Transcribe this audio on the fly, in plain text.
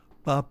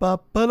Ba ba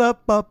ba da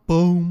ba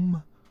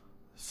boom.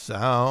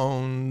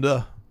 Sound.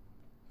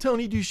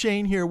 Tony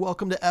Duchesne here.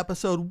 Welcome to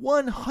episode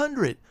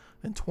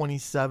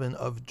 127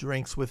 of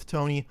Drinks with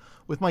Tony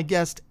with my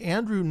guest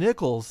Andrew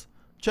Nichols.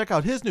 Check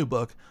out his new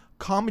book,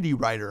 Comedy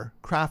Writer: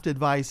 Craft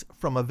Advice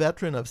from a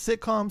Veteran of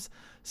Sitcoms,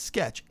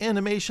 Sketch,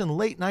 Animation,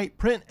 Late Night,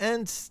 Print,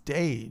 and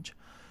Stage.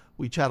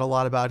 We chat a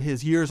lot about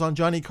his years on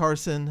Johnny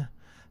Carson,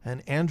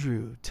 and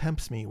Andrew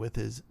tempts me with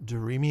his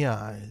dreamy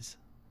eyes.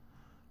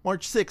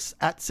 March 6th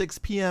at 6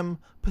 p.m.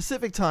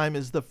 Pacific Time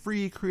is the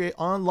free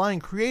online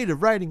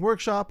creative writing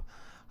workshop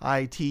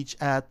I teach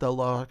at the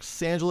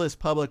Los Angeles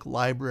Public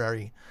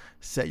Library.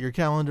 Set your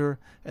calendar,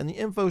 and the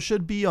info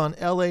should be on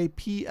lapl.org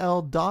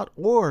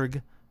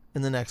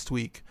in the next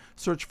week.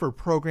 Search for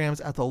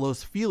programs at the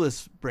Los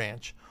Feliz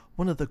branch.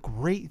 One of the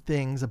great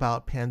things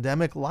about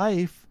pandemic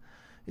life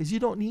is you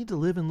don't need to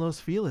live in Los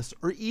Feliz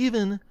or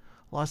even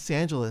Los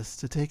Angeles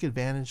to take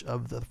advantage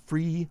of the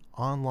free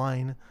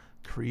online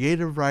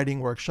creative writing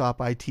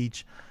workshop I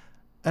teach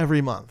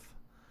every month.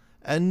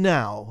 And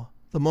now,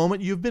 the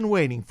moment you've been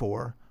waiting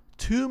for,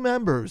 two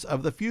members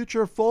of the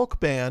future folk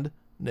band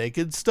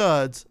Naked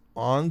Studs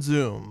on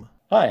Zoom.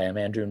 Hi, I'm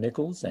Andrew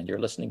Nichols, and you're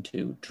listening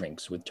to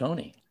Drinks with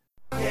Tony.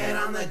 Get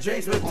on the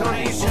Drinks with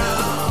Tony show.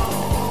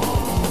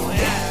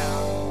 Yeah.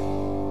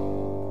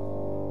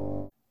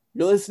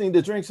 You're listening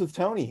to Drinks with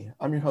Tony.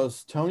 I'm your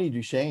host, Tony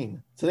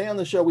Duchesne. Today on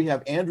the show, we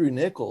have Andrew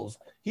Nichols.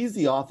 He's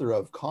the author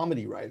of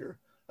Comedy Writer,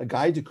 a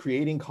guide to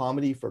creating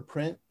comedy for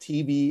print,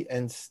 TV,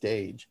 and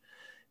stage.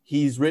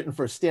 He's written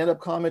for stand-up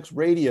comics,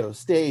 radio,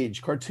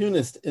 stage,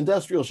 cartoonist,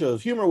 industrial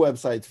shows, humor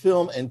websites,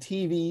 film, and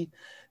TV.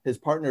 His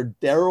partner,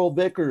 Daryl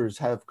Vickers,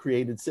 have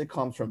created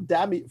sitcoms for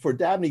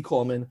Dabney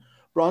Coleman,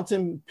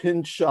 Bronson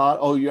Pinchot,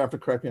 oh, you have to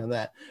correct me on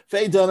that,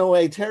 Faye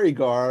Dunaway, Terry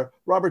Garr,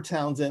 Robert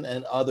Townsend,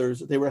 and others.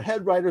 They were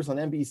head writers on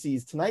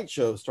NBC's Tonight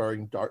Show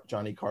starring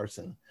Johnny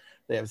Carson.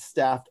 They have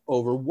staffed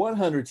over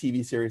 100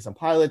 TV series and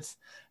pilots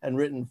and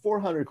written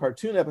 400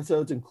 cartoon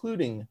episodes,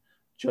 including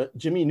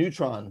Jimmy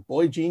Neutron,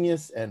 Boy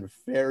Genius, and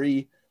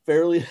Fairly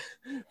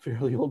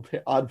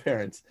Odd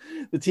Parents.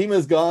 The team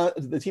has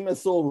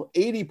sold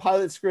 80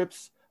 pilot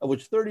scripts, of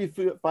which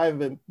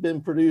 35 have been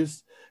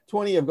produced,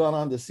 20 have gone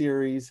on to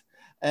series,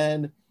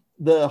 and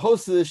the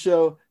host of this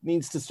show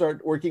needs to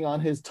start working on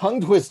his tongue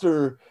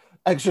twister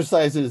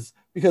exercises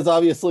because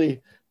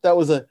obviously that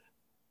was a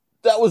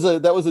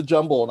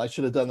jumble, and I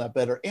should have done that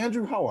better.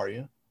 Andrew, how are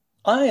you?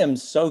 I am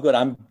so good.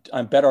 I'm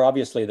better,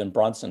 obviously, than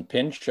Bronson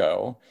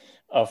Pinchot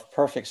of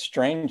Perfect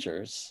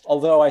Strangers,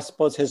 although I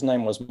suppose his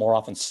name was more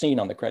often seen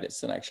on the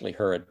credits than actually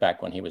heard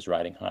back when he was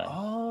writing High.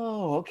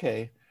 Oh,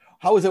 okay.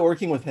 How was it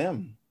working with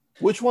him?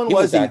 Which one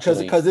was he?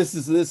 Because this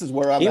is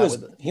where I'm at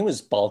with it. He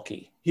was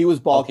bulky. He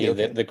was bulky.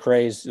 Okay. The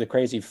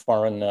crazy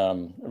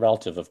foreign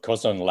relative of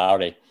Cousin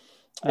Lowry.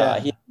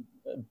 Yeah.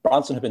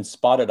 Bronson had been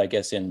spotted, I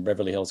guess, in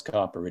Beverly Hills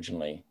Cop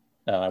originally,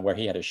 where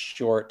he had a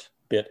short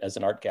bit as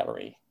an art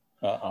gallery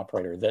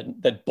operator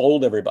that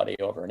bowled everybody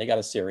over, and he got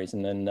a series.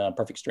 And then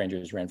Perfect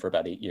Strangers ran for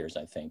about 8 years,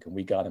 I think, and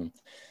we got him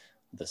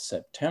the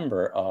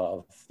September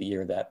of the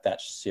year that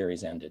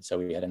series ended. So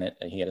he had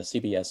a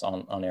CBS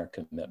on-air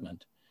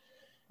commitment.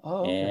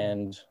 Oh, okay.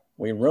 And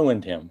we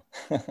ruined him.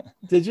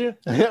 Did you?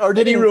 Or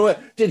did he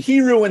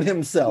ruin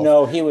himself?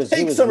 No, he was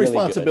some really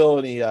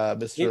responsibility, good.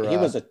 Mr. He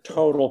was a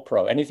total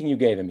pro. Anything you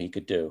gave him, he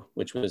could do,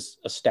 which was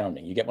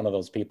astounding. You get one of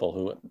those people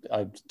who,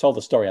 I told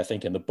the story, I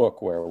think, in the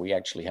book, where we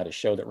actually had a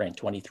show that ran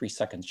 23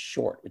 seconds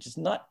short, which is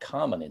not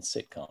common in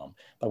sitcom.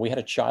 But we had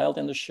a child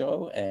in the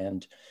show,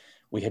 and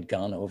we had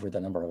gone over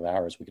the number of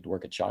hours we could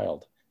work a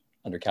child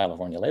under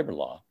California labor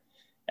law.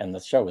 And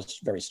the show was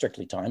very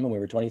strictly timed, and we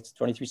were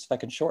 23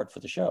 seconds short for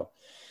the show.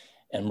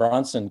 And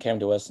Bronson came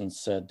to us and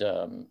said,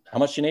 how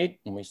much do you need?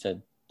 And we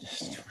said,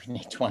 we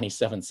need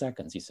 27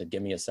 seconds. He said,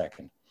 give me a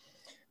second.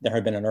 There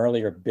had been an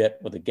earlier bit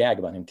with a gag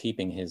about him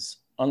keeping his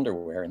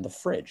underwear in the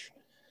fridge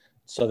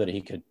so that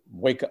he could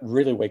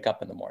really wake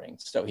up in the morning.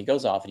 So he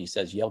goes off and he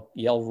says, yell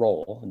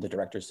roll. And the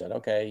director said,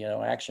 okay,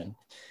 action.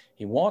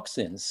 He walks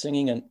in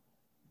singing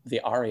the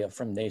aria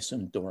from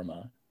Nessun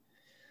Dorma,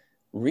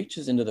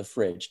 reaches into the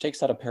fridge,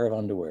 takes out a pair of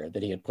underwear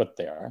that he had put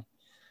there,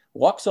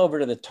 walks over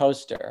to the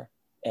toaster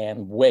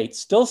and waits,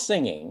 still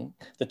singing.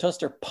 The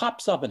toaster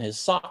pops up and his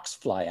socks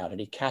fly out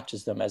and he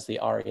catches them as the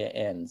aria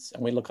ends.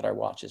 And we look at our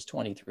watches,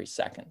 23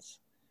 seconds.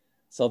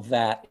 So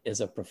that is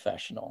a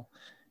professional.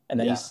 And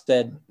then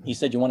he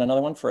said, you want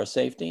another one for a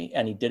safety?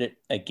 And he did it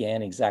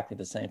again, exactly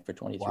the same for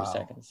 23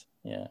 seconds.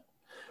 Yeah.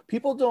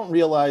 People don't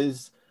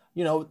realize,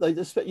 like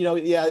this,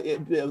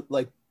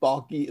 like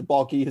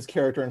bulky, his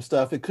character and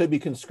stuff, it could be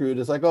construed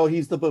as like, oh,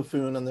 he's the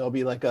buffoon, and there'll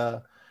be like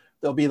an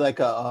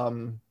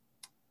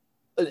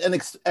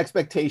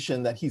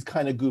expectation that he's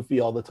kind of goofy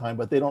all the time,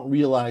 but they don't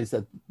realize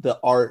that the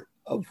art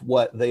of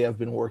what they have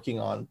been working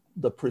on,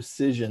 the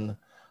precision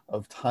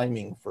of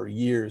timing for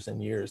years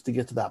and years to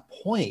get to that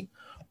point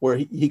where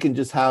he can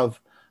just have,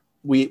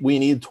 we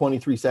need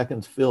 23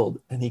 seconds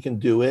filled, and he can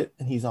do it,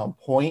 and he's on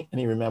point,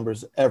 and he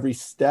remembers every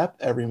step,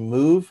 every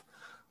move.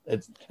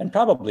 And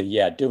probably,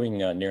 doing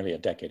nearly a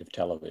decade of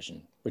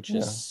television, which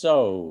is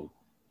so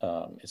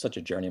is such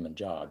a journeyman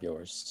job.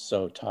 You're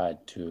so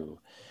tied to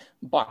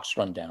box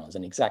rundowns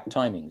and exact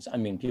timings. I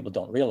mean, people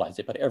don't realize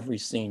it, but every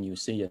scene you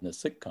see in the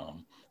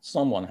sitcom,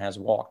 someone has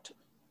walked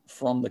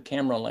from the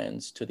camera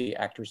lens to the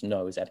actor's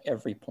nose at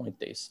every point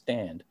they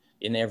stand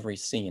in every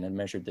scene and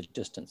measured the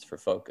distance for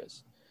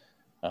focus.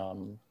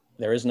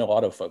 There is no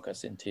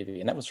autofocus in TV,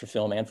 and that was for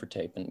film and for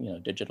tape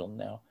and digital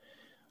now.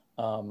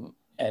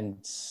 And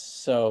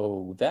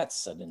so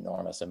that's an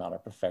enormous amount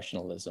of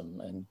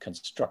professionalism and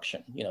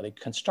construction. They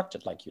construct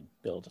it like you'd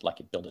build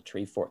a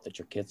tree fort that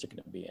your kids are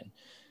going to be in.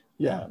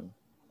 Yeah.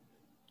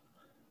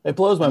 It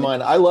blows my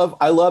mind. I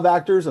love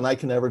actors, and I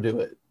can never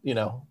do it.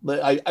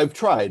 I've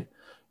tried,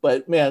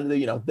 but man,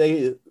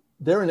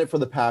 they're in it for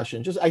the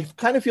passion. I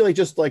kind of feel like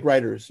just like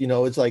writers,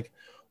 it's like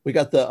we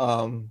got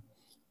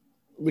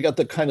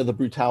the kind of the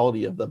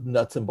brutality of the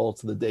nuts and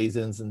bolts of the days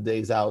ins and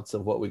days outs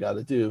of what we got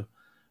to do.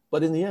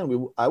 But in the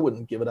end, I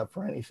wouldn't give it up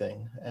for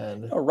anything.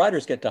 And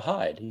writers get to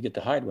hide. You get to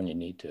hide when you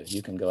need to.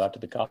 You can go out to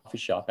the coffee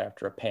shop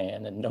after a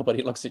pan and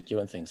nobody looks at you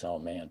and thinks, oh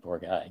man, poor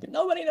guy.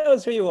 Nobody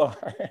knows who you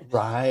are.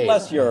 Right.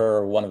 Unless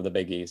you're one of the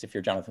biggies. If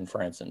you're Jonathan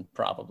Franzen,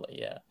 probably,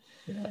 yeah.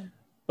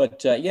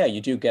 But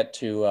you do get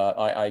to,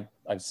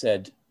 I've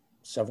said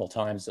several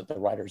times that the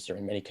writers are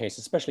in many cases,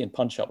 especially in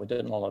Punch Up.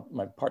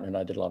 My partner and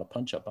I did a lot of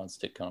Punch Up on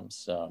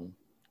sitcoms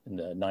in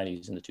the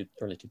 90s and the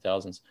early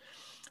 2000s.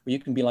 Where you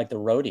can be like the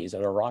roadies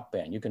at a rock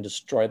band. You can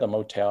destroy the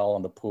motel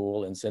and the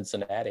pool in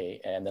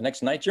Cincinnati, and the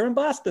next night you're in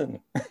Boston.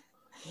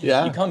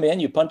 Yeah. You come in,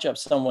 you punch up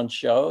someone's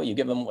show, you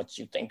give them what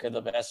you think are the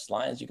best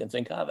lines you can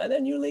think of, and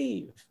then you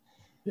leave.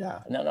 Yeah.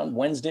 And then on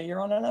Wednesday,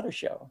 you're on another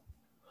show.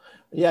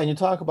 Yeah, and you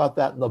talk about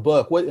that in the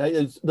book. What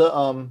is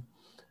the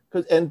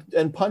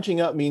and punching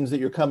up means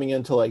that you're coming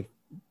in to like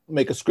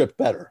make a script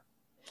better.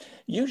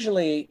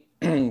 Usually,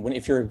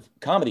 if you're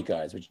comedy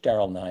guys, which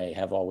Daryl and I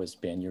have always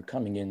been, you're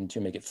coming in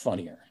to make it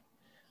funnier.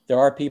 There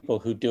are people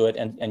who do it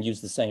and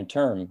use the same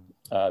term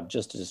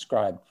just to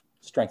describe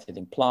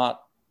strengthening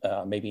plot,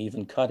 maybe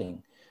even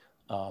cutting.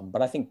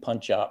 But I think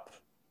punch up,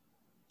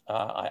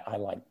 I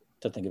like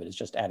to think of it as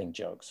just adding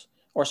jokes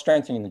or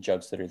strengthening the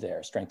jokes that are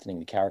there, strengthening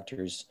the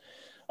characters.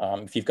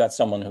 If you've got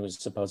someone who is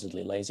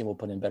supposedly lazy, we'll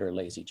put in better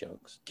lazy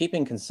jokes,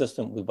 keeping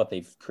consistent with what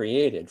they've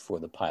created for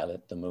the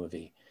pilot, the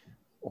movie,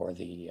 or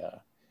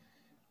the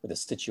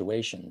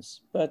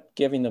situations, but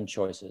giving them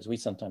choices. We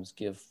sometimes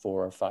give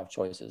 4 or 5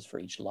 choices for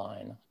each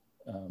line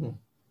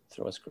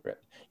through a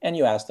script. And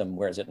you ask them,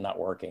 where is it not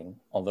working?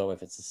 Although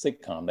if it's a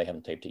sitcom, they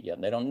haven't taped it yet,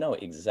 and they don't know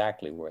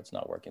exactly where it's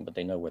not working, but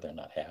they know where they're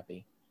not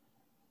happy.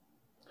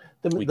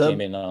 We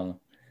came in on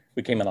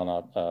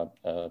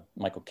a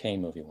Michael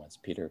Caine movie once,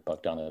 Peter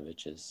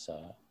Bogdanovich's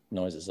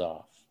Noises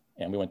Off.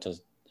 And we went to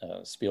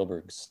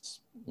Spielberg's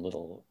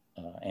little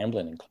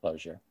Amblin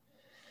enclosure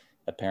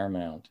at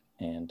Paramount,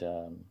 and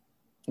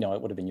no,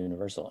 it would have been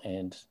Universal,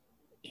 and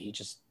they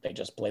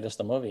just played us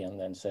the movie and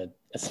then said,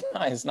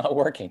 it's not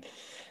working.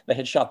 They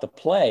had shot the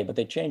play, but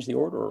they changed the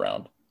order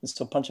around. And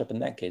so Punch Up in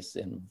that case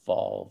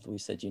involved, we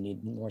said, you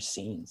need more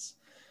scenes.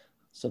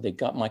 So they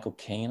got Michael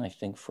Caine, I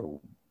think, for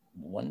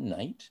one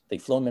night. They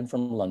flew him in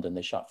from London.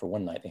 They shot for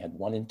one night. They had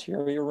one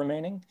interior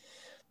remaining.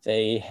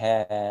 They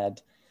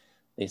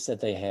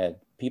said they had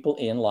people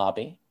in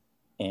lobby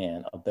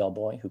and a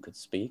bellboy who could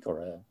speak,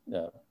 or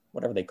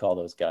whatever they call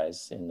those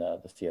guys in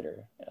the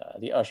theater,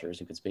 the ushers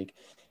who could speak,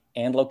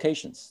 and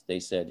locations.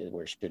 They said,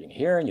 we're shooting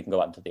here and you can go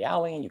out into the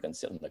alley and you can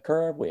sit on the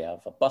curb. We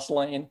have a bus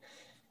lane.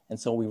 And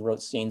so we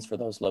wrote scenes for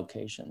those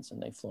locations,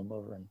 and they flew him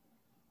over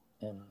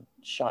and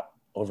shot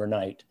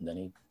overnight.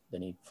 And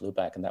then he flew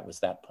back, and that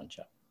was that Punch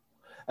Up.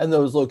 And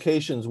those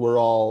locations were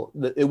all,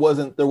 there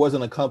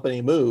wasn't a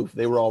company move.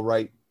 They were all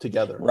right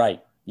together.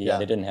 Right. Yeah.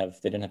 They didn't have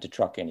to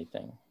truck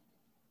anything.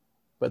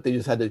 But they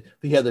just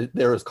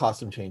there was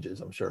costume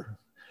changes, I'm sure.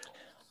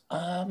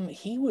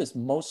 He was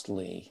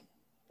mostly,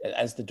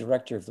 as the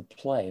director of the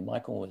play,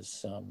 Michael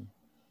was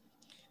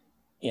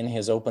in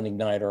his opening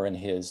night or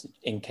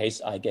in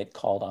case I get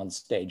called on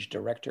stage,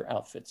 director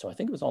outfit. So I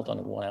think it was all done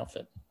in one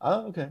outfit.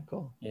 Oh, okay,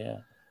 cool. Yeah.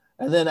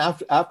 And then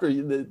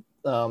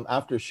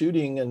after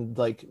shooting and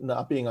like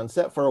not being on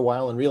set for a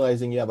while and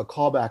realizing you have a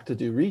callback to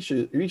do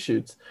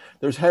reshoots,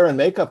 there's hair and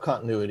makeup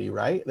continuity,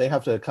 right? They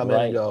have to come in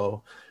and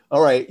go,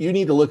 all right, you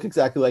need to look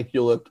exactly like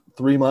you looked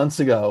 3 months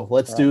ago.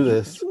 Let's do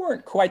this. You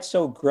weren't quite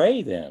so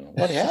gray then.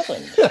 What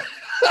happened?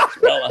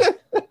 Well,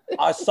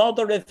 I saw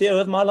the review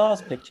of my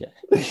last picture.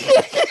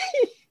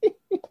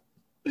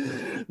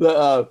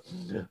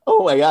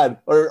 Oh my God.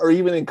 Or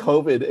even in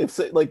COVID, it's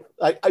like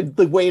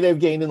the weight I've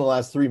gained in the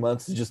last 3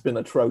 months has just been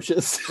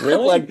atrocious.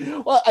 Really?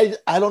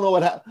 I don't know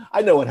what happened.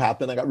 I know what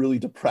happened. I got really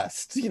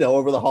depressed,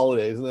 over the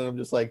holidays. And then I'm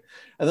just like,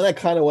 and then I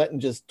kind of went in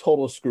just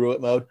total screw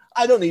it mode.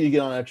 I don't need to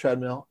get on a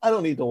treadmill. I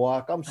don't need to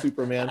walk. I'm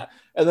Superman.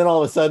 And then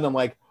all of a sudden I'm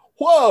like,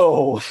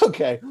 Whoa,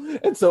 okay.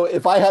 And so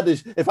if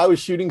I was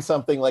shooting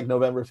something like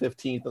November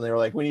 15th and they were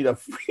like, we need a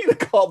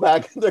call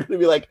back, and they're going to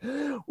be like,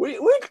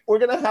 we're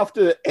going to have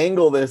to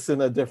angle this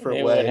in a different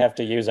They way. would have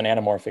to use an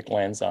anamorphic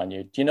lens on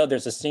you. Do you know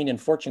there's a scene in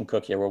Fortune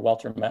Cookie where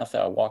Walter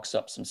Matthau walks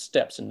up some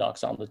steps and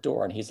knocks on the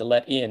door, and he's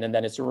let in, and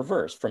then it's a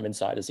reverse from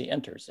inside as he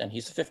enters, and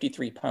he's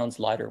 53 pounds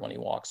lighter when he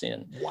walks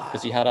in. Wow.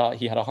 Because he had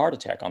a heart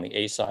attack on the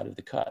A side of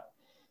the cut,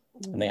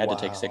 and they had to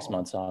take 6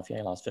 months off. Yeah,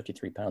 he lost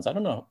 53 pounds. I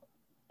don't know.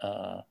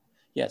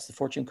 Yeah, it's the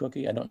Fortune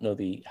Cookie. I don't know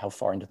how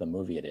far into the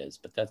movie it is,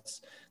 but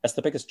that's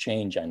the biggest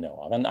change I know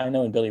of. And I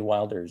know in Billy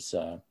Wilder's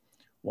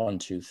 1,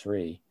 2,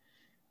 3,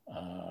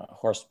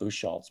 Horst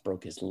Buchholz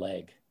broke his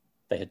leg.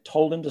 They had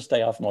told him to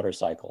stay off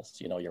motorcycles.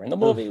 You know, you're in the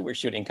movie, we're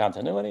shooting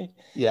continuity.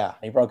 Yeah.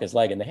 And he broke his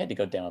leg and they had to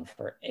go down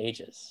for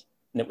ages.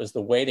 And it was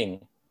the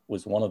waiting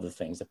was one of the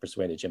things that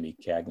persuaded Jimmy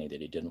Cagney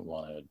that he didn't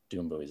want to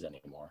do movies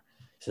anymore.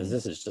 He says,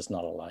 this is just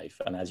not a life.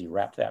 And as he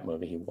wrapped that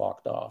movie, he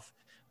walked off.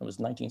 It was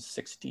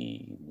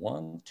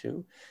 1961,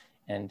 too.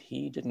 And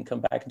he didn't come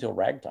back until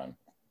Ragtime.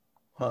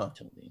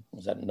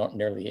 Was that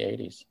nearly the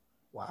 80s?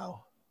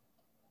 Wow.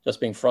 Just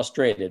being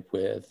frustrated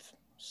with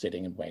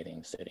sitting and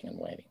waiting.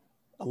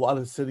 A lot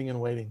of sitting and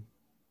waiting.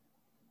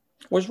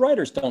 Whereas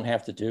writers don't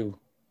have to do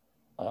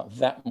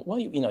that. Well,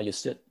 you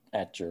sit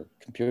at your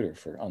computer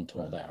for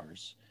untold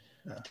hours.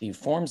 Yeah. The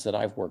forms that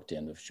I've worked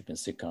in, which have been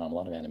sitcom, a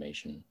lot of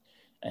animation,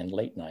 and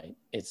late night,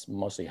 it's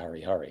mostly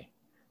hurry.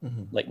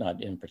 Mm-hmm. Late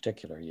night in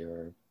particular,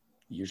 you're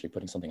usually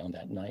putting something on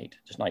that night.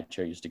 Just Night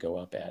Chair used to go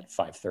up at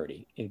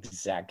 5:30,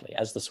 exactly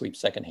as the sweep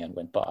second hand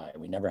went by.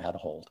 We never had a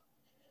hold.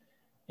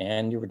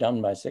 And you were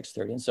done by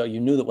 6:30. And so you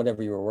knew that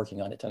whatever you were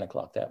working on at 10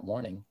 o'clock that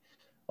morning,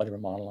 whatever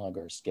monologue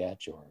or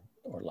sketch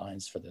or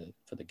lines for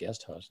the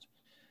guest host,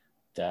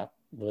 that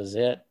was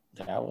it.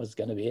 That was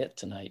going to be it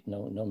tonight.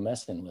 No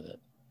messing with it.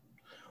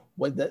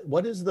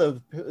 What is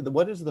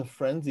the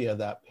frenzy of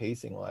that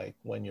pacing like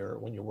when you're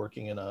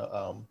working in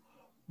a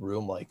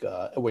room like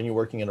when you're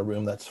working in a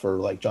room that's for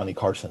like Johnny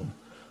Carson?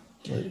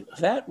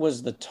 That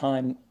was the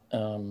time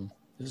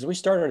because we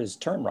started as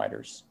term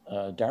writers.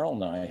 Daryl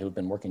and I, who've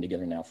been working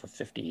together now for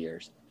 50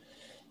 years,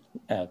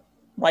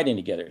 writing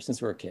together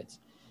since we were kids.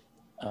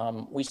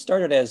 We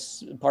started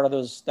as part of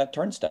that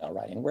turnstile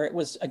writing, where it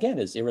was, again,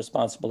 as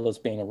irresponsible as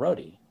being a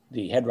roadie.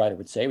 The head writer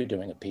would say, we're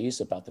doing a piece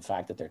about the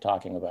fact that they're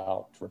talking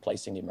about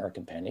replacing the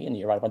American penny, and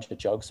you write a bunch of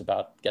jokes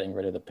about getting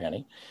rid of the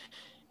penny.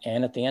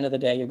 And at the end of the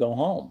day, you go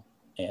home.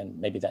 And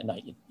maybe that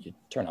night you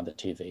turn on the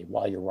TV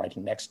while you're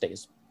writing next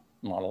day's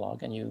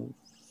monologue, and you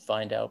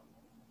find out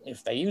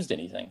if they used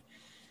anything.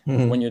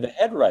 Mm-hmm. When you're the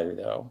head writer,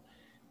 though,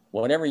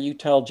 whatever you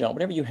tell John,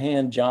 whatever you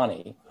hand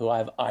Johnny, who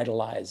I've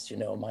idolized,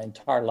 my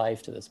entire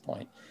life to this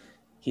point,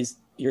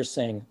 you're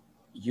saying,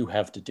 you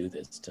have to do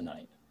this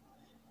tonight.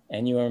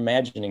 And you're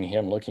imagining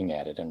him looking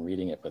at it and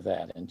reading it with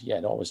that. And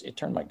yeah, it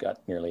turned my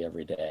gut nearly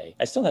every day.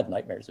 I still have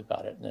nightmares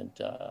about it. And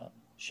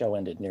show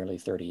ended nearly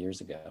 30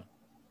 years ago.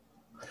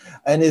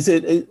 And is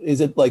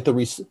it like the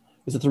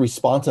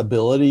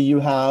responsibility you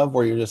have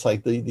where you're just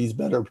like, these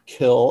better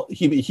kill,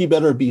 he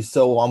better be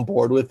so on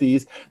board with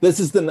these. This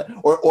is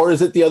or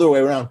is it the other way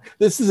around?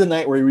 This is a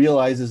night where he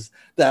realizes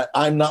that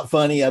I'm not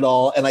funny at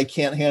all and I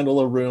can't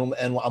handle a room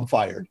and I'm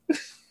fired.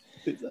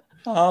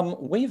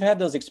 We've had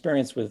those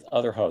experiences with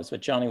other hosts, but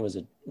Johnny was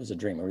a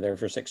dreamer. We were there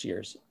for 6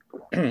 years.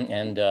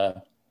 And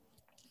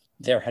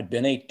there had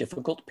been a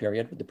difficult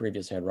period with the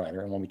previous head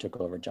writer. And when we took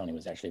over, Johnny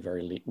was actually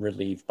very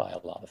relieved by a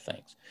lot of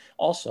things.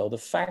 Also, the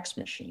fax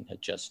machine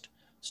had just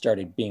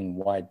started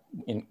being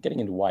getting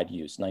into wide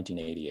use,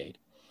 1988.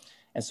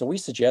 And so we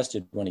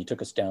suggested, when he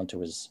took us down to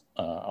his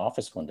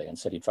office one day and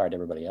said he'd fired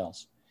everybody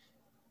else,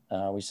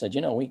 we said,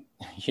 you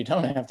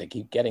don't have to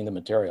keep getting the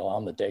material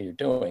on the day you're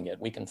doing it.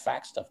 We can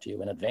fax stuff to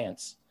you in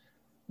advance,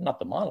 not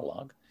the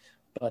monologue,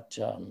 but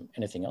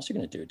anything else you're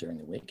going to do during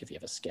the week. If you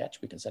have a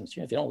sketch, we can send it to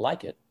you. If you don't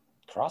like it,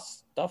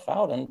 cross stuff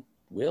out and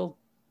we'll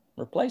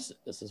replace it.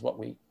 This is what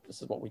we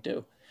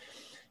do.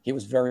 He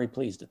was very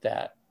pleased at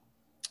that.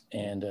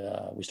 And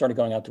we started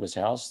going out to his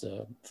house,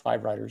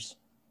 5 writers,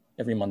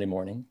 every Monday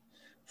morning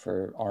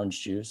for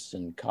orange juice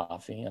and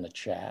coffee and a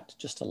chat,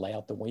 just to lay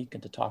out the week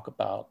and to talk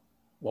about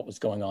what was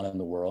going on in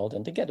the world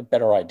and to get a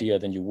better idea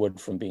than you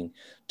would from being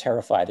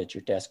terrified at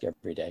your desk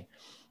every day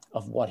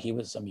of what he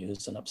was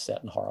amused and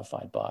upset and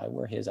horrified by,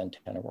 where his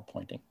antennae were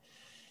pointing.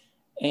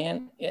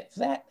 And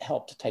that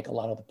helped to take a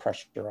lot of the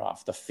pressure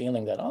off, the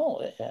feeling that,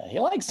 he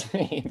likes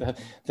me,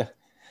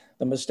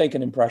 the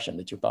mistaken impression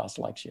that your boss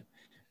likes you.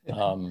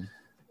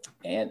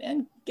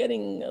 And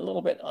getting a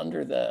little bit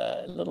under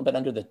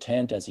the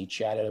tent as he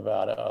chatted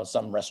about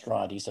some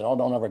restaurant. He said,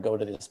 don't ever go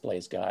to this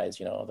place, guys.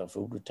 The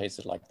food would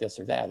taste like this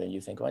or that. And you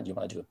think, do you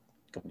want to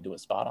can we do a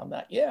spot on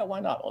that? Yeah, why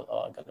not?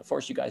 I'm going to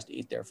force you guys to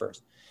eat there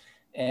first.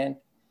 And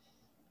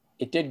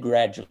it did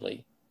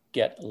gradually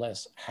get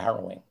less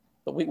harrowing.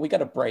 But we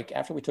got a break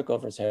after we took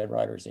over as head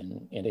writers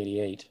in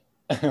 88.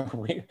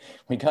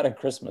 we got a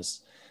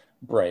Christmas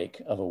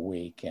break of a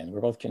week, and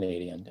we're both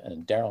Canadian.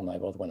 And Daryl and I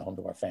both went home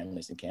to our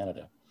families in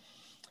Canada.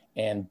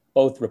 And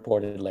both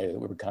reported later that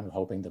we were kind of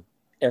hoping the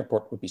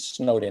airport would be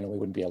snowed in and we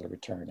wouldn't be able to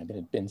return. I mean,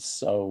 it'd been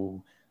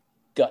so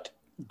gut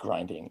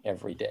grinding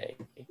every day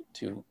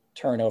to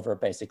turn over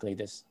basically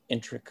this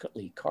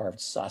intricately carved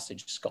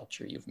sausage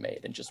sculpture you've made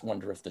and just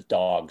wonder if the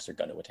dogs are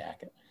going to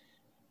attack it.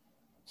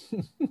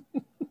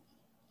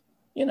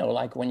 You know,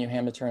 like when you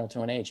hand material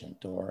to an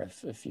agent, or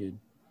if you,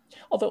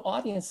 although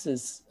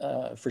audiences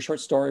for short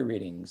story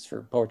readings,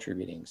 for poetry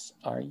readings,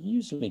 are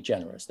usually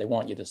generous. They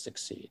want you to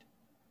succeed.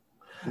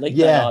 Late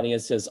night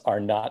audiences are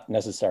not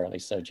necessarily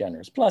so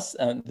generous. Plus,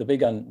 the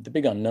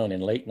big unknown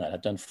in late night,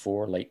 I've done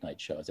 4 late night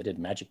shows. I did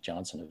Magic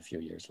Johnson a few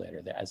years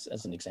later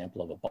as an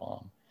example of a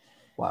bomb.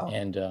 Wow.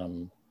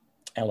 And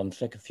Ellen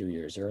Thicke a few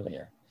years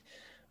earlier.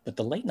 But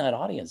the late night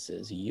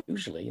audiences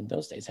usually in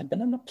those days had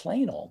been on a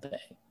plane all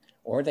day,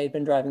 or they'd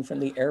been driving from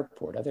the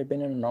airport, or they'd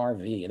been in an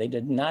RV. They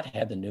did not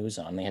have the news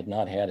on. They had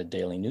not had a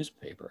daily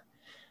newspaper.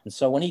 And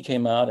so when he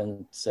came out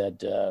and said,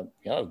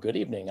 good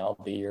evening, I'll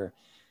be your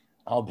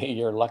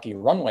lucky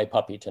runway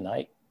puppy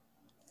tonight,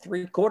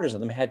 3/4 of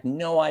them had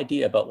no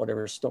idea about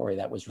whatever story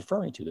that was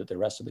referring to, that the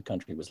rest of the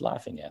country was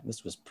laughing at. And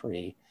this was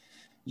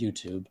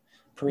pre-YouTube,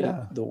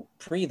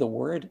 pre the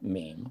word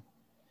meme.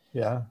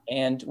 Yeah.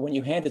 And when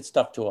you handed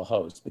stuff to a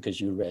host because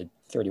you read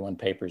 31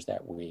 papers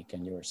that week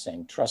and you were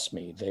saying, trust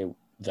me,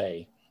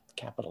 they,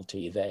 capital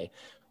T, they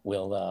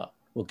will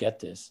get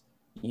this.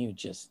 You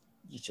just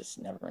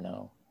never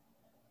know.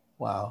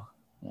 Wow.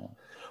 Yeah.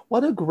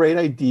 What a great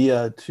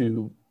idea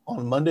to,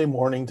 on Monday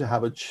morning, to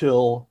have a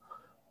chill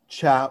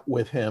chat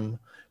with him,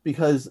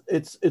 because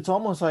it's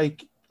almost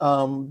like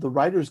the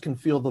writers can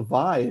feel the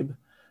vibe,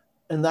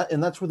 and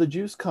that's where the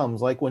juice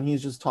comes. Like when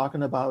he's just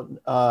talking about,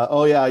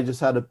 I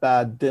just had a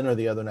bad dinner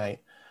the other night.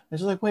 And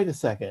it's just like, wait a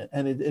second,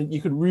 and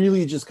you could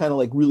really just kind of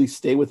like really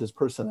stay with his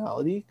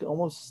personality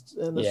almost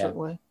in a certain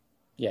way.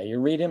 Yeah, you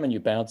read him and you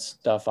bounce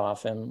stuff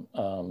off him.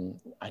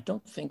 I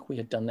don't think we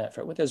had done that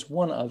for. There's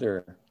one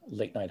other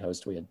late night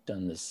host we had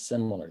done this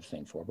similar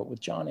thing for, but with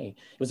Johnny,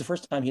 it was the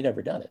first time he'd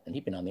ever done it, and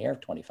he'd been on the air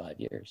for 25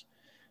 years.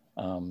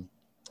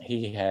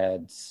 He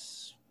had,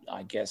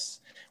 I guess,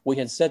 we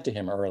had said to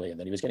him earlier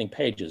that he was getting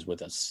pages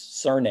with a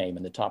surname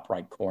in the top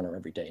right corner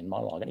every day in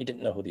monologue, and he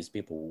didn't know who these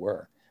people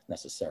were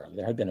necessarily.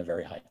 There had been a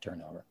very high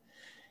turnover.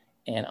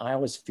 And I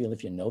always feel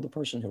if you know the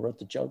person who wrote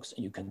the jokes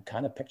and you can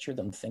kind of picture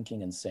them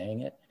thinking and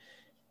saying it,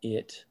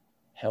 it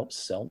helps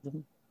sell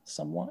them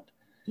somewhat.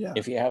 Yeah.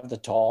 If you have the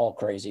tall,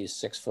 crazy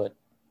 6-foot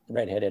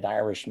redheaded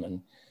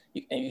Irishman,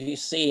 you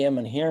see him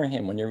and hear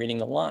him when you're reading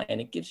the line, and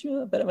it gives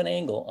you a bit of an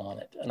angle on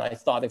it. And I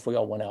thought if we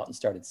all went out and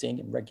started seeing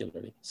him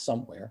regularly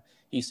somewhere,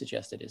 he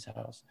suggested his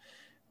house,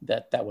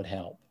 that would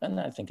help. And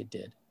I think it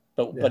did.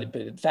 But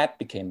that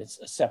became a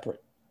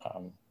separate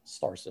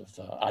source of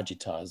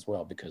agita as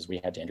well, because we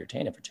had to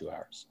entertain him for 2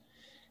 hours.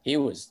 He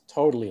was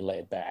totally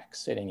laid back,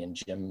 sitting in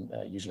gym,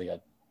 usually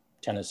a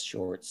tennis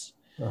shorts,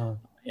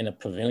 in a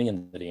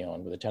pavilion that he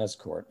owned with a tennis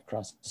court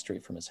across the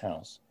street from his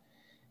house.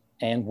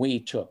 And we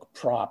took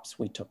props,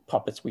 we took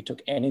puppets, we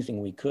took anything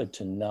we could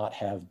to not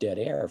have dead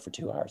air for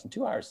 2 hours. And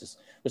 2 hours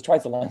was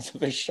twice the length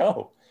of his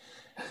show.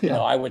 You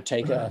know, I would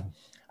take a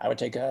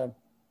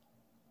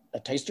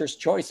Taster's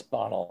Choice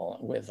bottle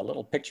with a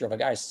little picture of a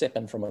guy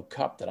sipping from a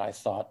cup that I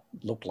thought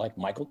looked like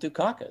Michael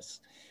Dukakis,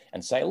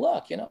 and say,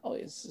 look,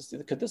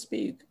 could this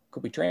be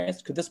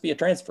a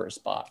transfer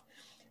spot?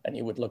 And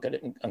he would look at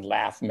it and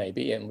laugh,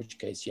 maybe, in which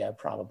case, yeah,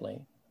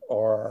 probably.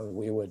 Or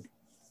we would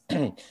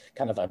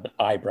kind of an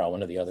eyebrow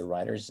one of the other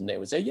writers, and they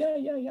would say, yeah,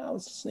 I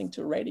was listening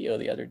to radio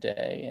the other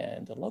day,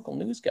 and the local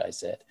news guy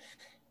said.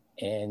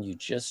 And you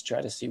just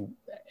try to see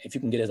if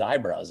you can get his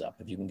eyebrows up,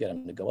 if you can get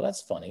him to go, well,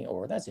 that's funny,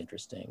 or that's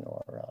interesting,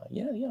 or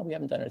we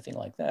haven't done anything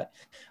like that.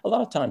 A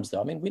lot of times,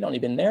 though, I mean, we'd only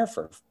been there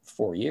for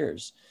 4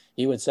 years.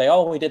 He would say,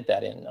 oh, we did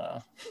that in,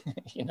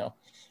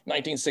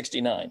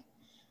 1969.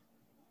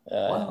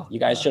 Wow. You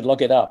guys should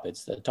look it up.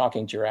 It's the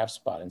talking giraffe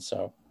spot. And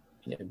so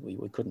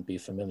we couldn't be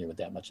familiar with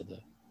that much of the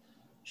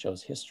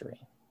show's history.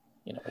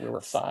 We were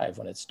 5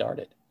 when it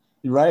started.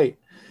 Right.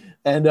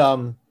 And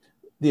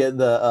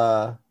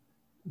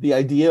the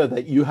idea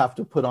that you have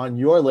to put on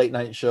your late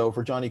night show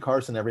for Johnny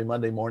Carson every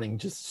Monday morning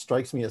just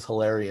strikes me as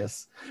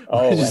hilarious.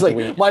 Oh, just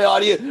like my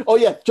audience. Oh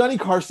yeah, Johnny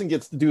Carson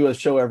gets to do a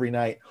show every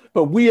night,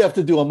 but we have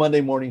to do a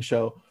Monday morning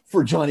show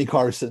for Johnny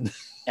Carson.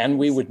 And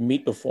we would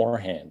meet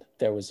beforehand.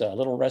 There was a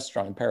little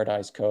restaurant in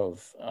Paradise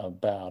Cove,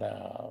 about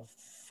a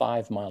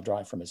 5-mile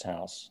drive from his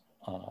house,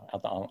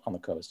 out on the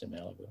coast in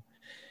Malibu.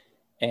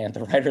 And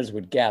the writers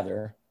would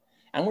gather,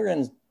 and we're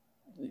in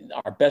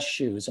our best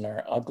shoes and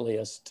our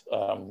ugliest,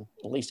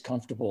 least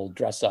comfortable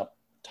dress-up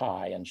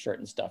tie and shirt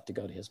and stuff to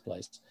go to his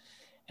place.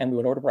 And we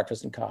would order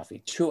breakfast and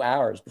coffee 2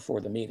 hours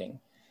before the meeting.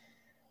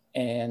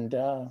 And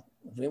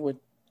we would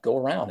go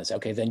around and say,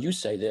 okay, then you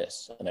say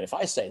this. And then if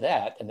I say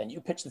that, and then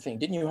you pitch the thing,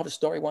 didn't you have a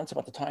story once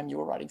about the time you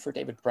were writing for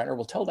David Brenner?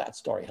 Well, tell that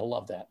story. He'll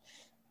love that.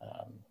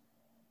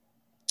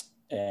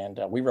 And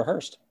we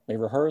rehearsed. We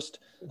rehearsed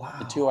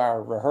the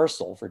 2-hour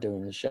rehearsal for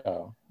doing the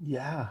show.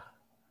 Yeah.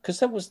 Because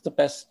that was the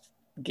best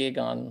gig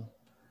the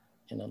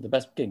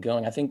best gig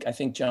going. I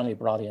think Johnny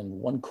brought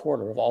in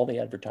 1/4 of all the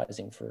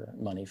advertising for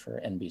money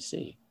for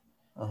NBC.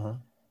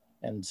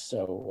 And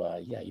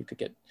so, yeah, you could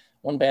get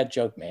one bad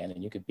joke, man,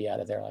 and you could be out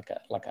of there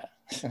like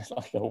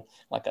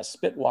a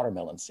spit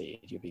watermelon seed.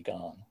 You'd be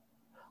gone.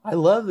 I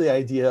love the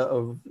idea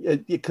of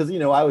it because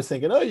I was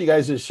thinking, oh, you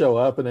guys just show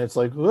up and it's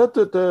like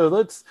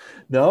let's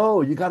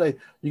no, you gotta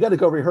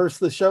go rehearse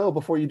the show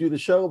before you do the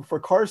show for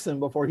Carson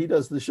before he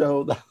does the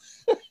show.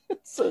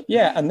 So,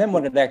 yeah, and then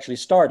when it actually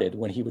started,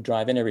 when he would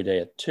drive in every day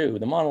at 2,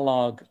 the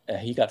monologue,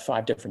 he got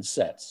 5 different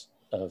sets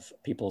of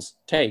people's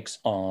takes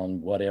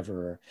on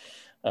whatever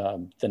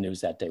the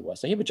news that day was.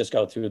 So he would just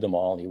go through them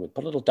all, and he would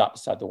put a little dot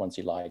beside the ones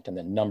he liked and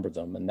then number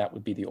them, and that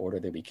would be the order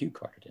they'd be cue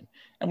carded in.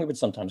 And we would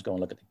sometimes go and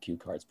look at the cue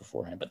cards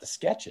beforehand. But the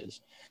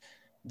sketches,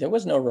 there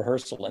was no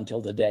rehearsal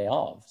until the day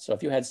of. So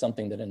if you had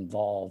something that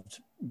involved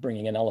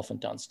bringing an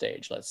elephant on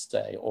stage, let's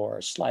say,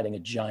 or sliding a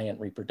giant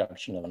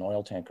reproduction of an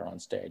oil tanker on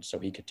stage so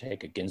he could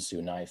take a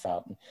Ginsu knife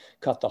out and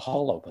cut the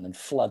hull open and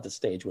flood the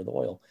stage with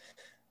oil,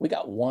 we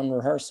got one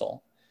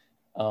rehearsal.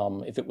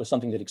 If it was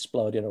something that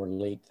exploded or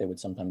leaked, they would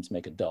sometimes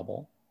make a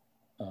double.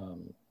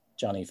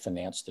 Johnny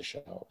financed the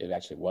show. It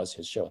actually was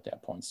his show at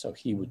that point. So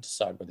he would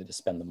decide whether to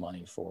spend the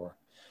money for,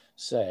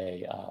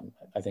 say,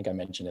 I think I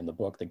mentioned in the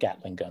book, the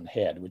Gatling gun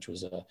head, which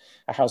was a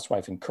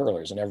housewife in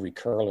curlers, and every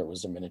curler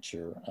was a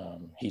miniature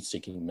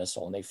heat-seeking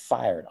missile. And they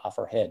fired off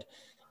her head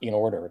in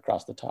order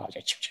across the top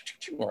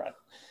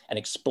and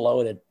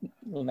exploded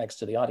next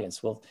to the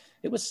audience. Well,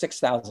 it was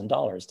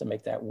 $6,000 to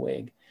make that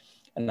wig.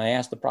 And I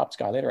asked the props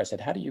guy later, I said,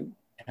 how do you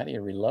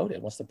reload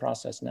it? What's the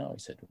process now? He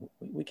said,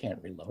 we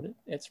can't reload it.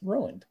 It's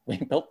ruined. We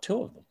built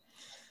 2 of them.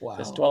 wow.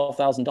 It's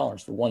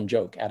 $12,000 for one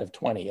joke out of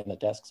 20 in the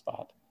desk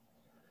spot.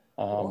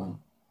 Wow.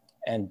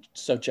 And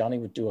so Johnny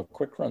would do a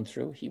quick run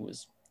through. He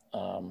was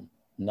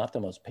not the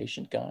most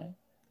patient guy.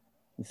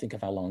 You think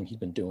of how long he'd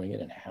been doing it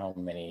and how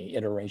many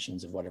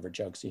iterations of whatever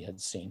jokes he had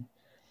seen.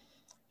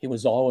 He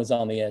was always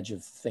on the edge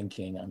of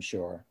thinking, I'm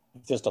sure,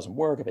 if this doesn't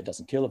work, if it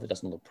doesn't kill, if it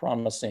doesn't look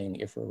promising,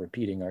 if we're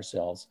repeating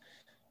ourselves,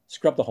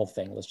 scrub the whole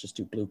thing. Let's just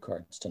do blue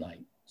cards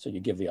tonight. So you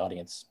give the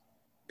audience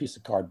a piece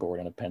of cardboard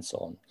and a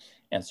pencil and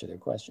answer their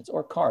questions,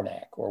 or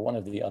Karnak, or one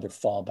of the other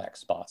fallback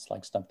spots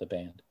like Stump the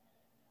Band.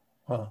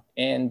 Huh.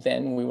 And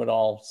then we would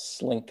all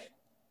slink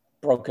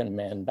broken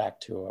men back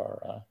to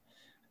our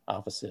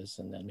offices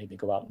and then maybe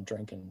go out and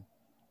drink and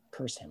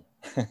curse him.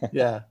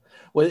 Yeah.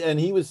 Well, and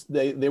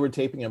they were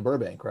taping in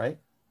Burbank, right?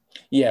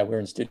 Yeah, we're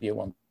in Studio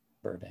One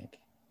Burbank.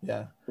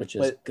 Yeah. Which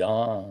is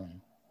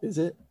gone. Is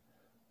it?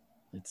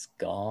 It's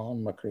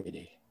gone,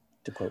 McCready,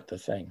 to quote The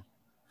Thing.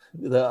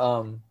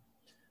 The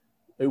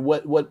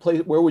what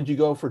place? Where would you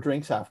go for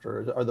drinks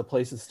after? Are the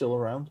places still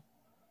around?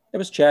 There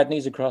was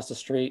Chadney's across the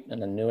street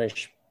and a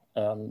newish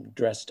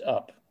dressed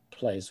up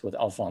place with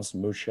Alphonse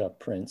Musha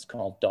prints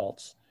called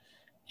Dalt's,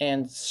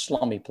 and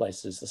slummy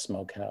places, the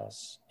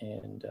Smokehouse,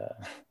 and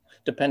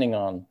depending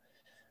on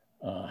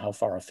how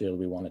far afield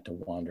we wanted to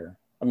wander.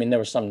 I mean, there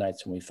were some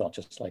nights when we felt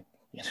just like,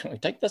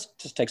 let's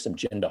just take some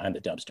gin behind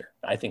the dumpster.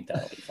 I think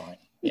that'll be fine.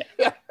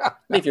 Yeah.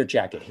 Leave your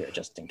jacket here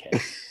just in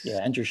case. Yeah,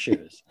 and your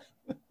shoes.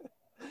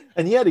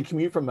 And he had to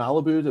commute from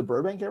Malibu to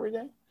Burbank every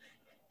day?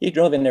 He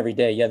drove in every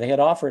day. Yeah, they had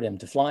offered him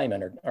to fly him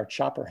in or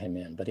chopper him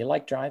in, but he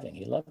liked driving.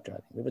 He loved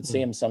driving. We would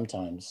see him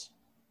sometimes.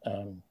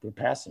 We'd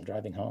pass him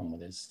driving home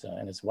with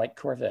his white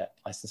Corvette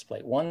license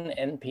plate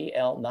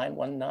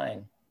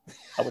 1NPL919.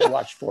 I would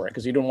watch for it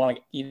because you didn't want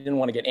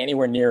to get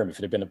anywhere near him if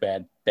it had been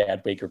a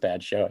bad week or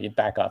bad show. You'd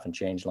back off and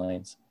change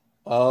lanes.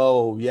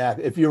 Oh yeah,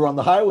 if you were on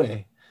the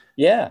highway.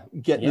 Yeah,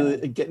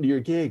 getting to your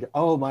gig.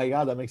 Oh my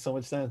God, that makes so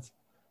much sense.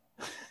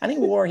 And he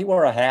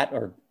wore a hat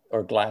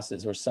or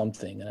glasses or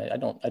something. I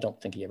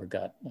don't think he ever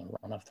got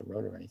run off the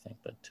road or anything,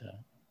 but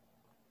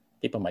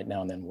people might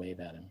now and then wave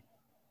at him.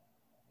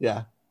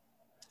 Yeah.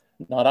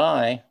 Not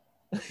I.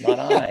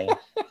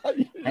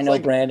 I know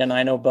Brandon.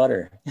 I know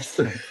Butter.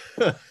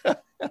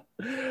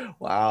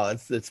 Wow,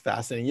 it's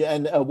fascinating. Yeah,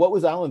 and what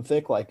was Alan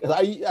Thicke like?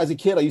 As a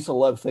kid, I used to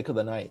love Thicke of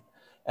the Night,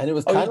 and it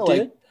was kind of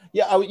like,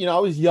 yeah, I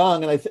was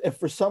young, and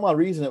for some odd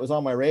reason, it was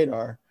on my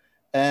radar,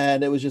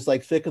 and it was just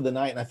like Thicke of the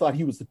Night, and I thought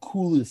he was the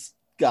coolest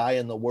guy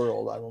in the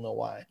world. I don't know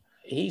why.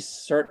 He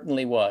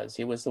certainly was.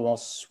 He was the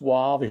most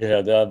suave. He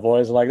had that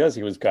voice like this.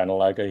 He was kind of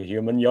like a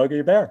human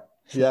Yogi Bear.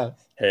 Yeah.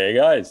 Hey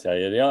guys, how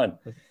you doing?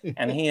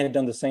 And he had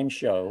done the same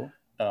show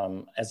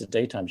as a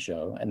daytime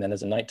show, and then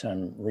as a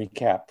nighttime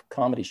recap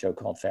comedy show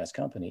called Fast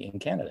Company in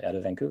Canada, out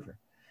of Vancouver.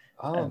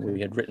 Oh, and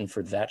we had written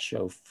for that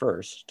show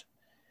first,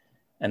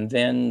 and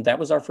then that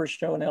was our first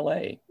show in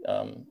LA.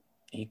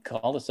 He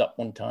called us up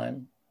one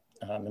time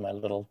in my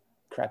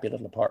crappy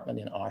little apartment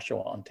in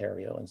Oshawa,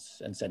 Ontario,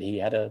 and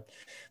said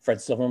Fred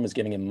Silverman was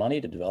giving him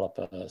money to develop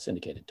a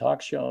syndicated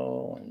talk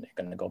show, and they're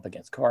going to go up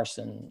against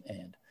Carson,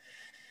 and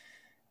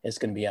it's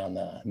going to be on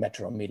the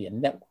Metro Media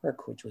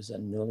Network, which was a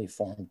newly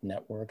formed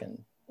network, and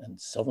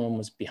Silverman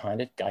was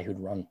behind it, guy who'd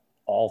run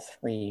all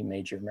 3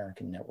 major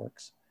American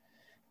networks.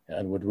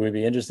 And would we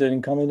be interested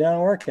in coming down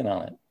and working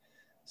on it?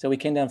 So we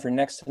came down for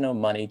next to no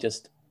money,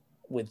 just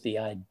with the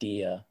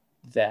idea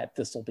that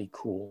this will be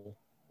cool,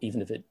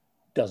 even if it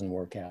doesn't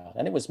work out.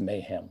 And it was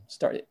mayhem.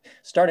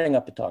 Starting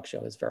up a talk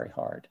show is very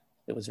hard.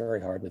 It was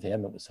very hard with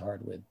him. It was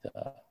hard with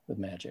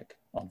Magic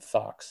on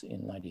Fox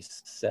in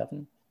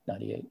 97,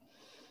 98.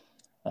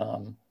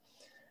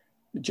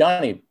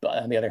 Johnny,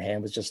 on the other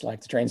hand, was just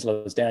like the train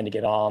slows down, you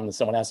get on,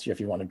 someone asks you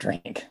if you want a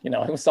drink. You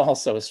know, it was all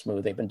so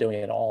smooth. They've been doing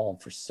it all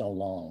for so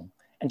long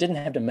and didn't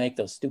have to make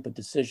those stupid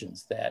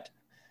decisions that,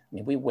 I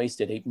mean, we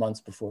wasted 8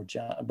 months before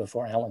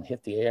Alan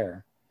hit the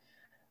air.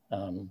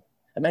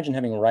 Imagine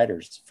having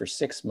writers for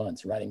 6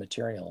 months writing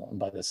material, and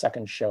by the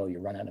second show, you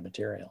run out of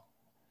material.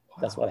 Wow.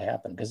 That's what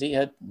happened, because he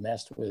had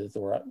messed with,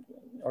 or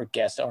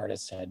guest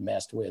artists had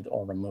messed with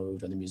or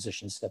removed, or the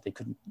musicians that they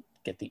couldn't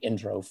get the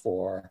intro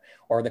for,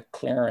 or the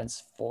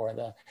clearance for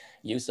the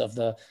use of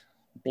the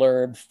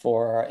blurb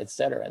for,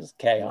 etc. It's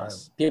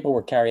chaos. Wow. People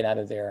were carried out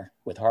of there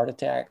with heart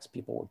attacks.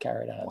 People were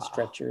carried out on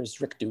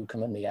stretchers. Rick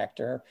Ducommun, the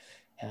actor,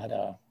 had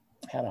a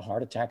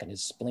heart attack and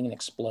his spleen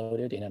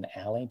exploded in an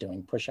alley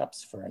doing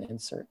push-ups for an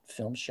insert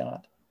film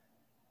shot.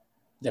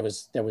 There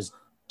was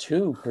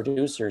 2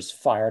 producers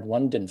fired.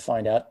 One didn't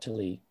find out till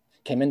he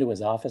came into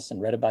his office and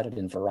read about it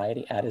in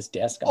Variety at his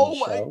desk on the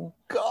show. Oh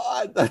my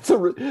God, that's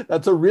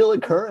a real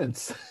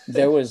occurrence.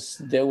 There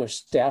were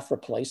staff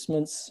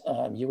replacements.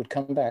 You would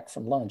come back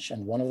from lunch,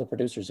 and one of the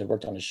producers had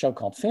worked on a show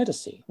called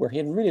Fantasy, where he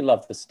had really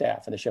loved the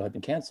staff, and the show had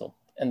been canceled.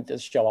 And the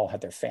show all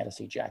had their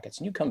fantasy jackets.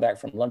 And you come back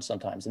from lunch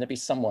sometimes, and there'd be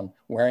someone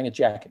wearing a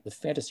jacket with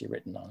fantasy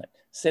written on it,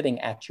 sitting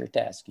at your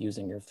desk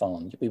using your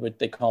phone.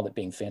 They called it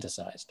being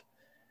fantasized.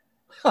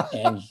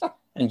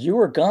 And you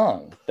were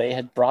gone. They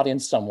had brought in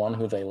someone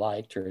who they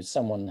liked, or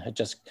someone had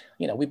just,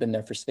 we've been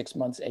there for 6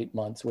 months, 8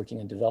 months working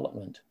in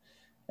development.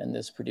 And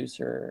this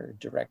producer,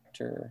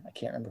 director, I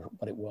can't remember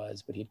what it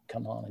was, but he'd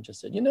come on and just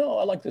said,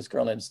 I like this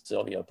girl named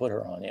Sylvia, put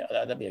her on. Yeah,